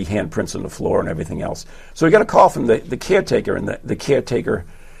the bloody handprints on the floor and everything else." So he got a call from the caretaker, and the caretaker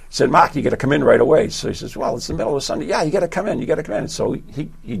said, "Mark, you got to come in right away." So he says, "Well, it's the middle of Sunday. Yeah, you got to come in. You got to come in." So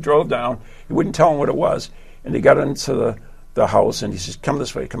he drove down. He wouldn't tell him what it was, and he got into the house, and he says, "Come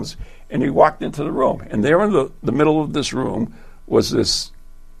this way." And he walked into the room, and there in the middle of this room was this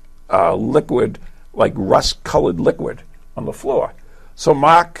liquid, like rust-colored liquid, on the floor. So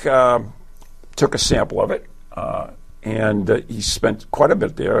Mark took a sample of it, and he spent quite a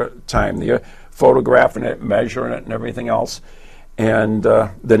bit time there, photographing it, measuring it, and everything else. And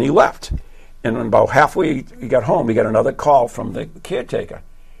then he left. And when about halfway he got home, he got another call from the caretaker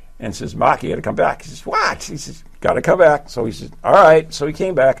and says, "Mark, you got to come back." He says, "What?" He says, "Got to come back." So he says, "All right." So he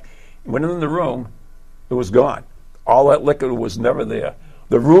came back, went in the room. It was gone. All that liquid was never there.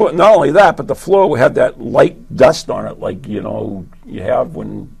 The room, not only that, but the floor had that light dust on it, like you have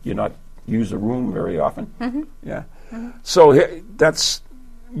when you not use a room very often. Mm-hmm. Yeah. Mm-hmm. So that's.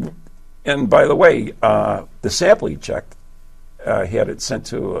 And by the way, the sample he checked. He had it sent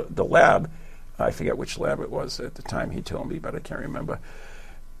to the lab. I forget which lab it was at the time. He told me, but I can't remember.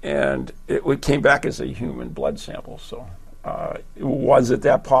 And it came back as a human blood sample. So was it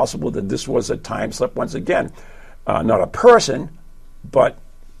that possible that this was a time slip? Once again, not a person, but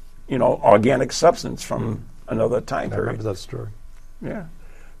organic substance from another time period. I remember that story. Yeah,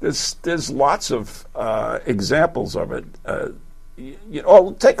 there's lots of examples of it.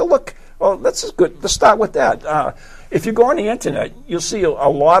 Take a look. Well, that's good. Let's start with that. If you go on the internet, you'll see a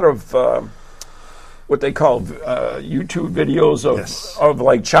lot of what they call YouTube videos of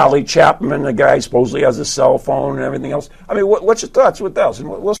like Charlie Chaplin, the guy supposedly has a cell phone and everything else. I mean, what's your thoughts with those? And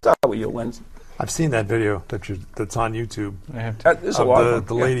we'll start with you, Lynn. I've seen that video that's on YouTube. I have to. There's a lot of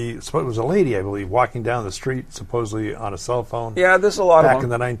the lady. It was a lady, I believe, walking down the street supposedly on a cell phone. Yeah, there's a lot back of them.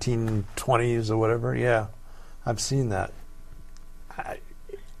 Back in the 1920s or whatever. Yeah, I've seen that.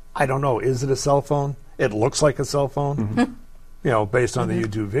 I don't know. Is it a cell phone? It looks like a cell phone. Mm-hmm. Based on the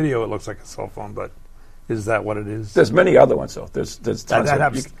YouTube video, it looks like a cell phone. But is that what it is? There's many other ones, though. There's tons of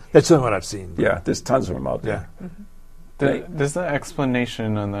them. That's the one I've seen. Yeah, there's tons of them out there. Yeah. Mm-hmm. There's the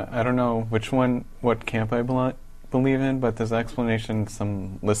explanation on the. I don't know what camp I believe in, but there's an explanation,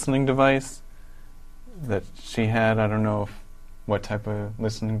 some listening device that she had. I don't know what type of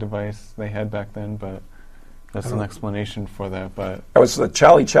listening device they had back then, but. That's an explanation for that, but... That was the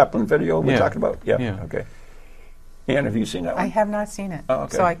Charlie Chaplin video we're talking about? Yeah. Okay. Ann, have you seen that one? I have not seen it,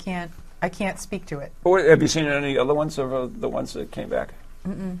 okay. So I can't speak to it. Or have you seen any other ones of the ones that came back?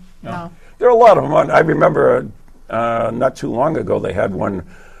 No. There are a lot of them. I remember not too long ago they had one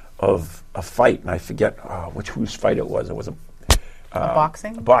of a fight, and I forget whose fight it was. It was a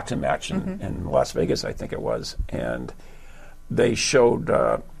boxing match in Las Vegas, I think it was. And they showed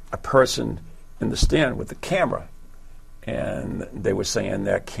a person in the stand with the camera, and they were saying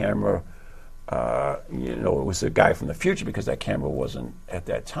that camera, it was a guy from the future because that camera wasn't at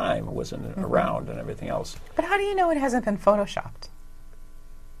that time, it wasn't around and everything else. But how do you know it hasn't been photoshopped?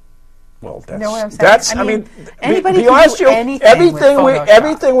 Well, you know what I'm saying? Anybody be can honest do with you, anything with Photoshop.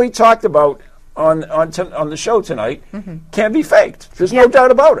 everything we talked about on the show tonight can be faked. There's no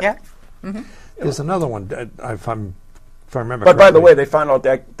doubt about it. Yeah. Mm-hmm. There's another one, if I remember But correctly. by the way, they found out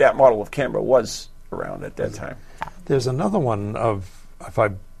that model of camera was around at that time. There's another one of, if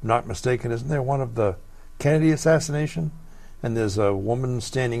I'm not mistaken, isn't there one of the Kennedy assassination? And there's a woman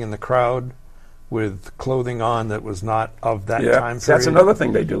standing in the crowd with clothing on that was not of that time period. That's another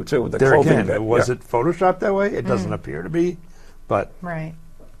thing they do too. The There clothing again, bit. was it photoshopped that way? It doesn't appear to be, but Right.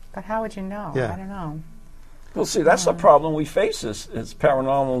 But how would you know? Yeah. I don't know. Well, see, that's the problem we face as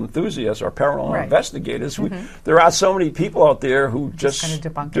paranormal enthusiasts or paranormal Right. investigators. There are so many people out there who just Kind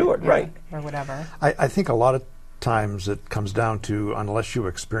of debunk do it, yeah, right? or whatever. I think a lot of times it comes down to, unless you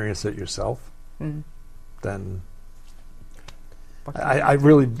experience it yourself, then I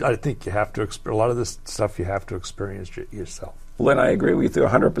think you have to a lot of this stuff you have to experience yourself. Lynn, I agree with you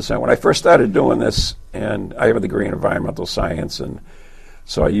 100%. When I first started doing this, and I have a degree in environmental science, and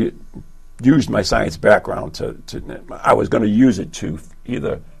so I used my science background to I was going to use it to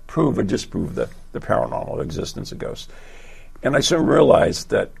either prove or disprove the paranormal existence of ghosts. And I soon realized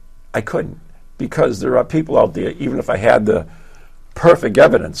that I couldn't, because there are people out there, even if I had the perfect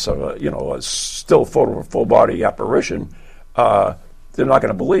evidence of a still photo of a full body apparition, they're not going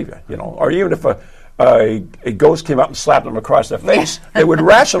to believe it, Or even if a ghost came up and slapped them across the face, they would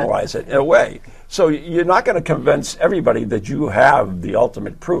rationalize it in a way. So you're not going to convince everybody that you have the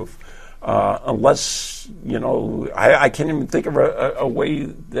ultimate proof, unless I can't even think of a way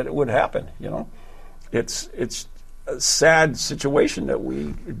that it would happen. It's a sad situation that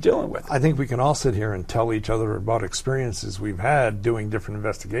we're dealing with. I think we can all sit here and tell each other about experiences we've had doing different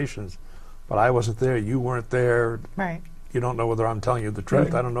investigations, but I wasn't there, you weren't there. Right. You don't know whether I'm telling you the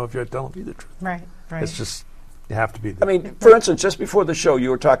truth. Right. I don't know if you're telling me the truth. Right. Right. It's just, you have to be I there. mean, for instance, just before the show, you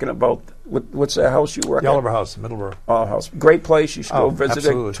were talking about what's that house you work The at? Oliver House, Middleborough. House. Great place. You should go Oh, visit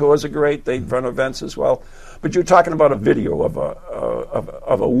absolutely. it. Tours are great. They run events as well. But you were talking about a video of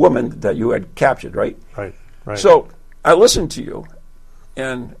a woman that you had captured, right? Right, right. So I listened to you,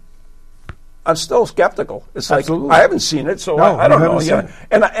 and I'm still skeptical. It's like Absolutely. I haven't seen it, so No, I don't you know. haven't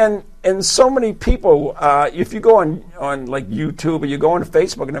seen it. And so many people, if you go on like YouTube or you go on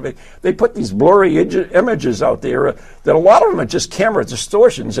Facebook and everything, they put these blurry images out there that a lot of them are just camera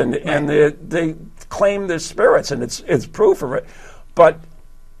distortions, and they claim they're spirits, and it's proof of it, but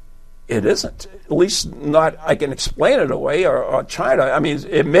it isn't. At least not. I can explain it away or try to. I mean,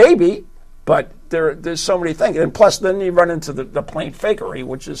 it may be, but there's so many things, and plus then you run into the plain fakery,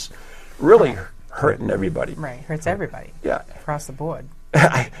 which is really hurting everybody. Right. Hurts everybody. Yeah. Across the board.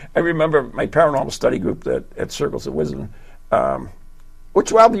 I remember my paranormal study group at Circles of Wisdom,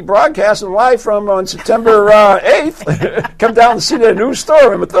 which I'll be broadcasting live from on September 8th. Come down and see the new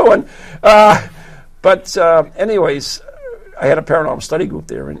store in Methuen. But anyways, I had a paranormal study group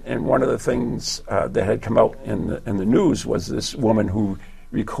there, and one of the things that had come out in the news was this woman who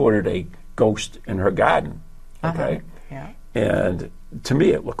recorded a ghost in her garden. Okay? Yeah. And to me,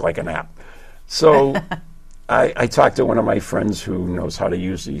 it looked like an app. So I talked to one of my friends who knows how to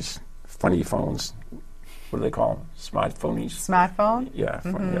use these funny phones. What do they call them? Smartphonies? Smartphone? Yeah,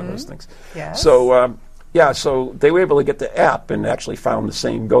 funny, yeah, those things. Yes. So, so they were able to get the app and actually found the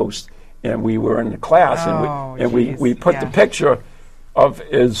same ghost. And we were in the class, and we put the picture of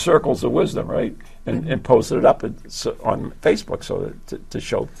his Circles of Wisdom, right? And posted it up on Facebook to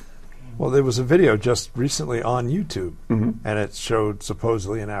show. Well, there was a video just recently on YouTube, and it showed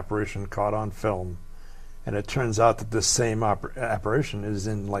supposedly an apparition caught on film. And it turns out that this same apparition is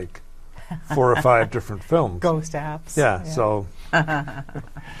in like 4 or 5 different films. Ghost apps. Yeah, so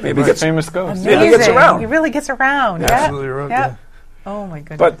Maybe gets Famous ghost. Amazing. Maybe gets around. He really gets around. absolutely right. Yeah. Yeah. Oh my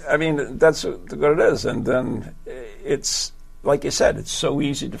goodness. But I mean, that's what it is. And then it's like you said, it's so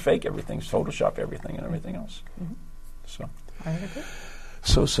easy to fake everything, Photoshop everything, and everything else. So I agree.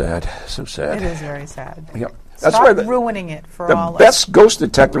 so sad, so sad. It is very sad. Yep. That's Stop why the ruining it for all best ghost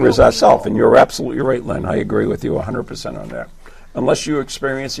detector is ourselves, and you're absolutely right, Len. I agree with you 100% on that. Unless you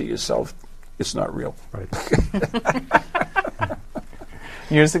experience it yourself, it's not real. Right.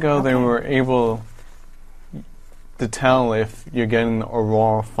 Years ago, they were able to tell if you're getting a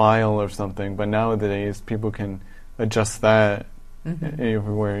raw file or something, but nowadays people can adjust that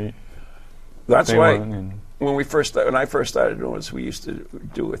everywhere That's they why want. And when I first started doing this, we used to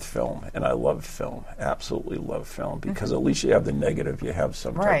do it with film, and I love film, absolutely love film, because at least you have the negative, you have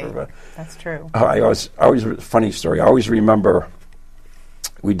some Right. type of a. That's true. I always funny story. I always remember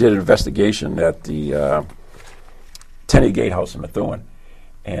we did an investigation at the Tenney Gatehouse in Methuen,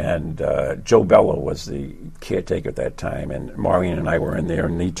 and Joe Bello was the caretaker at that time, and Maureen and I were in there,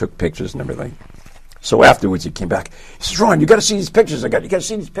 and he took pictures and everything. So afterwards, he came back. He says, "Ron, you got to see these pictures. You got to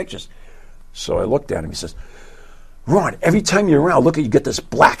see these pictures." So I looked at him. He says, "Ron, every time you're around, look at you get this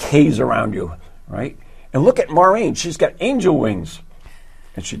black haze around you, right? And look at Maureen. She's got angel wings."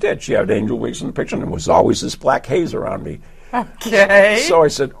 And she did. She had angel wings in the picture, and there was always this black haze around me. Okay. So I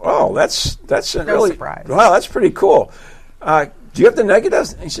said, "Oh, that's really surprise. Wow, that's pretty cool. Do you have the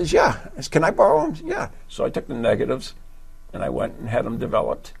negatives?" And he says, "Yeah." I said, "Can I borrow them?" "Yeah." So I took the negatives, and I went and had them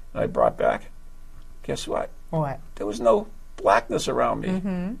developed. And I brought back. Guess what? What? There was no blackness around me.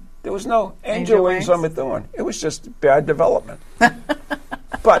 Mm-hmm. There was no Angel angel wings wings? on Methuen. It was just bad development.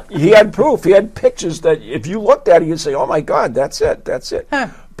 But he had proof. He had pictures that if you looked at it, you'd say, "Oh my God, that's it. That's it." Huh.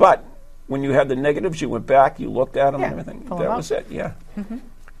 But when you had the negatives, you went back, you looked at them Yeah, and everything. pull That 'em was out. it. Yeah.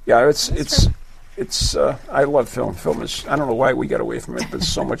 Yeah. It's. I love film. Film is. I don't know why we got away from it, but it's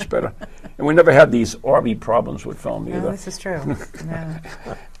so much better. And we never had these Orby problems with film either. No, this is true. No.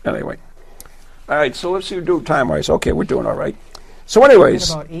 Anyway. All right. So let's see what we do time wise. Okay, we're doing all right. So, anyways,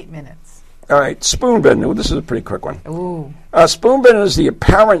 In about 8 minutes. all right. Spoon bending. Well, this is a pretty quick one. Ooh. Spoon bending is the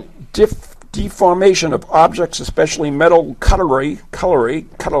apparent deformation of objects, especially metal cutlery.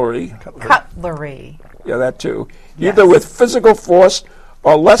 Cutlery. Yeah, that too. Yes. Either with physical force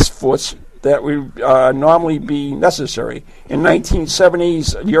or less force that would normally be necessary. In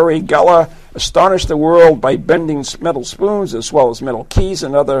 1970s, Uri Geller astonished the world by bending metal spoons as well as metal keys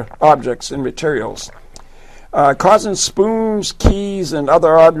and other objects and materials. Causing spoons, keys, and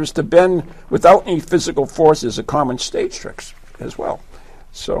other objects to bend without any physical force is a common stage trick as well.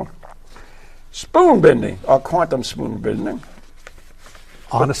 So, spoon bending, or quantum spoon bending.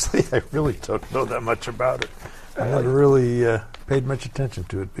 Honestly, I really don't know that much about it. I never really paid much attention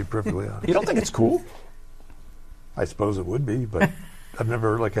to it, to be perfectly honest. You don't think it's cool? I suppose it would be, but I've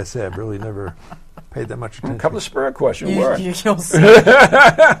never, like I said, I've really never paid that much attention. Come to spirit question. Where? You'll see.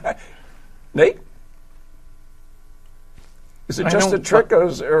 Nate? Is it I just a don't- trick,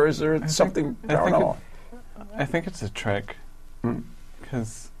 or is there something I think paranormal? I think it's a trick. Hmm.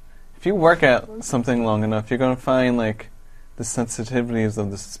 Because if you work at something long enough, you're going to find like the sensitivities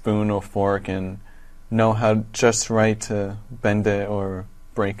of the spoon or fork and know how just right to bend it or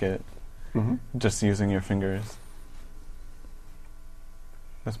break it Mhm. just using your fingers.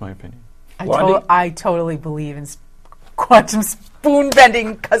 That's my opinion. Blondie? I totally believe in quantum spoon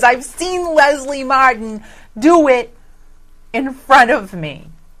bending because I've seen Leslie Martin do it in front of me.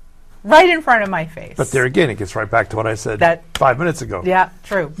 Right in front of my face. But there again, it gets right back to what I said That- 5 minutes ago. Yeah,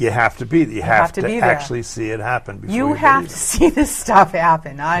 true. You have to be there. You have to be there. actually see it happen before You you have believe to it. see this stuff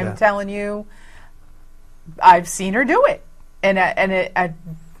happen. I'm Yeah. telling you, I've seen her do it, and it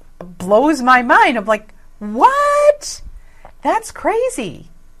blows my mind. I'm like, what? That's crazy.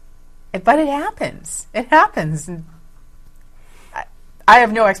 But it happens. It happens. And I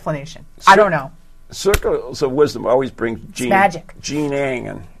have no explanation. I don't know. Circles of Wisdom always brings magic. Gene Yang,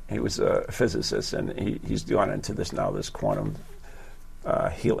 and he was a physicist, and he's gone into this now, this quantum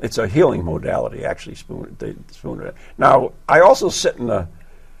it's a healing modality, actually, spoon. Now, I also sit in the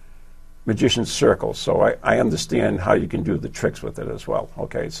magician's circle, so I understand how you can do the tricks with it as well.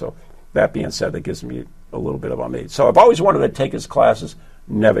 Okay, so that being said, that gives me a little bit about me. So I've always wanted to take his classes,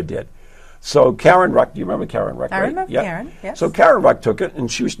 never did. So Karen Ruck, do you remember Karen Ruck? I right? remember Yeah. Karen, yes. So Karen Ruck took it,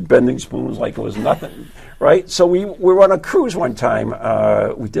 and she was bending spoons like it was nothing, right? So we were on a cruise one time.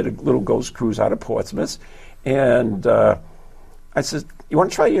 We did a little ghost cruise out of Portsmouth, and I said, "You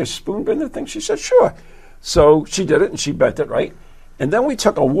want to try your spoon bender thing?" She said, "Sure." So she did it, and she bent it, right? And then we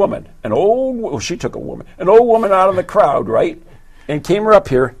took a woman, an old woman out of the crowd, right? And came her up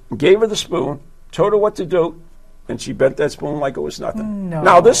here, and gave her the spoon, told her what to do, and she bent that spoon like it was nothing. No.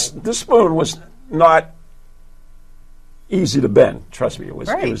 Now, this spoon was not easy to bend. Trust me, it was.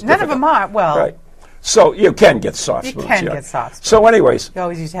 Right. It was None of difficult. them are. Well, Right. So you can get soft You spoons. can yeah. get soft spoons. So, anyways, you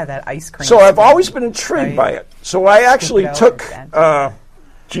always used to have that ice cream. so I've spoon. always been intrigued Right. by it. So I actually out took and bend.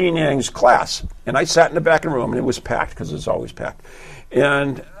 Gene Yang's class, and I sat in the back of the room, and it was packed because it's always packed.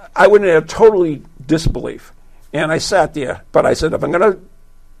 And I went in totally disbelief. And I sat there, but I said, if I'm going to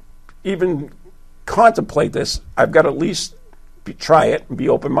even contemplate this, I've got to at least try it and be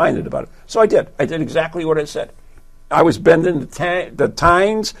open-minded about it. So I did. I did exactly what I said. I was bending the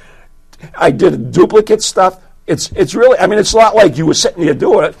tines. I did duplicate stuff. It's really, I mean, it's not like you were sitting there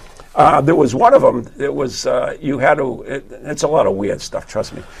doing it. There was one of them. It was you had to. It's a lot of weird stuff.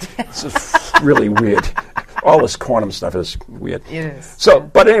 Trust me, it's just really weird. All this quantum stuff is weird. It is. So,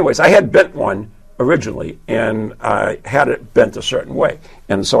 but anyways, I had bent one originally, and I had it bent a certain way,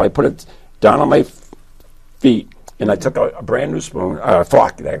 and so I put it down on my feet, and I took a brand new spoon,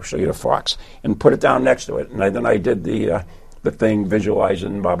 fork, actually, a forks, and put it down next to it, and then I did the thing,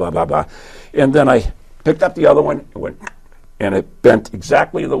 visualizing, blah blah blah blah, and then I picked up the other one, and it bent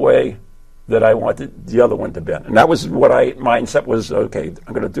exactly the way that I wanted the other one to bend, and that was what mindset was. Okay,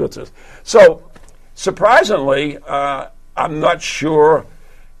 I'm going to do it. So, surprisingly, I'm not sure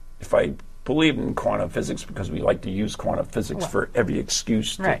if I believed in quantum physics, because we like to use quantum physics for every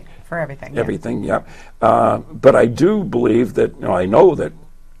excuse. Right, for everything. Everything, yeah. But I do believe that, I know that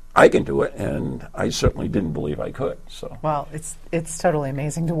I can do it, and I certainly didn't believe I could. So. Well, it's totally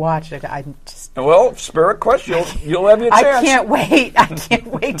amazing to watch. Well, Spirit Quest, you'll have your chance. I can't wait. I can't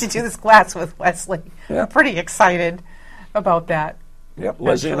wait to do this class with Wesley. Yeah. I'm pretty excited about that. Yep,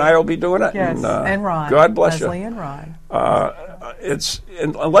 Leslie and I will be doing it. Yes, and Ron. God bless Leslie you. and Ron.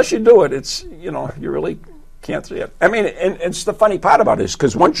 Unless you do it, it's, you really can't see it. I mean, and it's the funny part about it is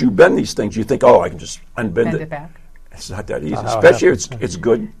because once you bend these things, you think, I can just unbend Bend it back. It's not that easy. how it Especially happens. it's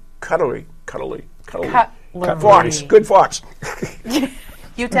good cuddly. Cutlery. Good forks.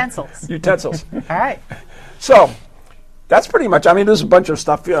 Utensils. Utensils. All right. So, that's pretty much, there's a bunch of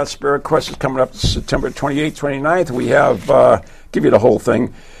stuff. Spirit Quest is coming up September 28th, 29th. We have, give you the whole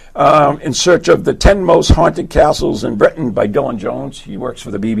thing, In Search of the 10 Most Haunted Castles in Britain by Dylan Jones. He works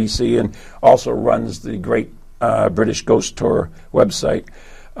for the BBC and also runs the great British Ghost Tour website.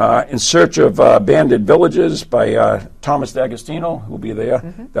 In Search of Abandoned Villages by Thomas D'Agostino, who'll be there.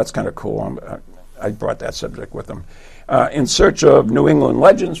 Mm-hmm. That's kind of cool. I brought that subject with him. In Search of New England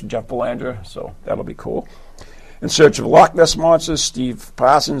Legends, Jeff Belanger, so that'll be cool. In Search of Loch Ness Monsters, Steve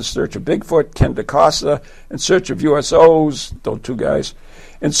Parsons. In Search of Bigfoot, Ken DaCosta. In Search of USOs, those two guys.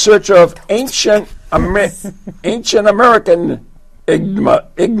 In Search of Ancient American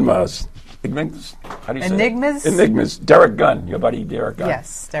Enigmas. How do you say Enigmas? It? Enigmas. Derek Gunn, your buddy Derek Gunn.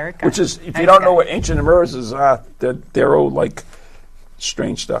 Yes, Derek Gunn. Which is, if you don't know what Ancient Enigmas are, they're old, like,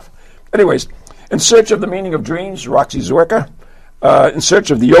 strange stuff. Anyways, In Search of the Meaning of Dreams, Roxy Zwicker. In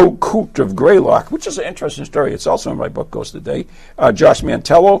Search of the Old Coot of Greylock, which is an interesting story. It's also in my book, Ghost of the Day. Josh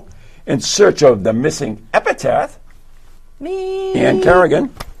Mantello. In Search of the Missing Epitaph. Me. Ann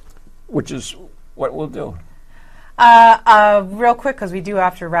Carrigan, which is what we'll do. Real quick, because we do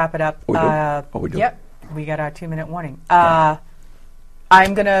have to wrap it up. We do? We do? Yep. We got our 2-minute warning.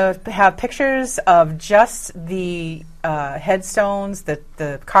 I'm going to have pictures of just the headstones,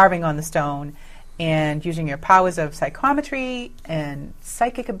 the carving on the stone, and using your powers of psychometry and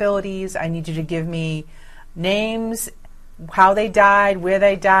psychic abilities, I need you to give me names, how they died, where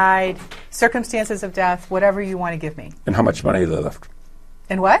they died, circumstances of death, whatever you want to give me. And how much money they left.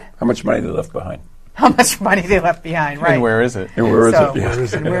 And what? How much money they left behind. How much money they left behind, right. And where is it? And where is So, it?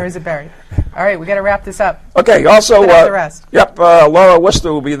 Yeah. and where is it buried? All right, we got to wrap this up. Okay, also, Put out the rest. Yep, Laura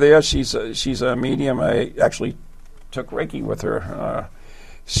Worcester will be there. She's a medium. I actually took Reiki with her.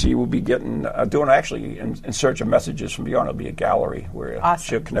 She will be doing In Search of Messages from Beyond. It'll be a gallery where Awesome.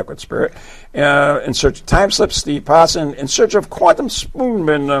 she'll connect with spirit. In Search of Time Slips, Steve Parson. In Search of Quantum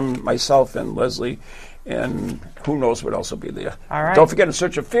Spoonman, myself and Leslie. And who knows what else will be there. All right. Don't forget In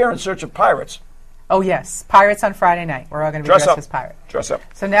Search of Fear, In Search of Pirates. Oh, yes. Pirates on Friday night. We're all going to be Dress dressed up. as pirates. Dress up.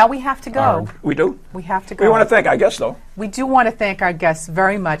 So now we have to go. We do? We have to go. We want to thank our guests, though. We do want to thank our guests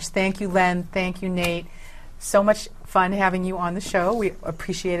very much. Thank you, Len. Thank you, Nate. So much fun having you on the show. We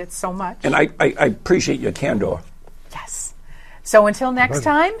appreciate it so much. And I appreciate your candor. Yes. So until next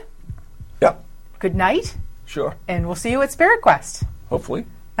time, Yep, good night, sure. and we'll see you at Spirit Quest. Hopefully.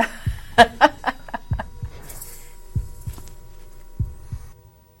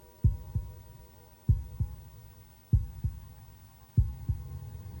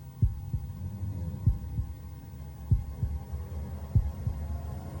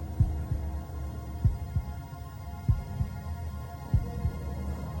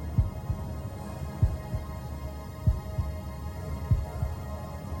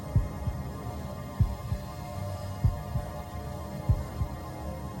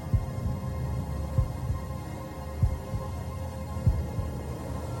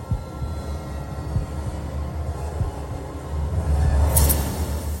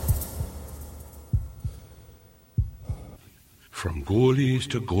 From ghoulies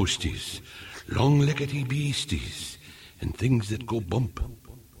to ghosties, long-leggedy beasties, and things that go bump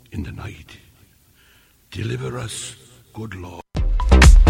in the night. Deliver us, good Lord.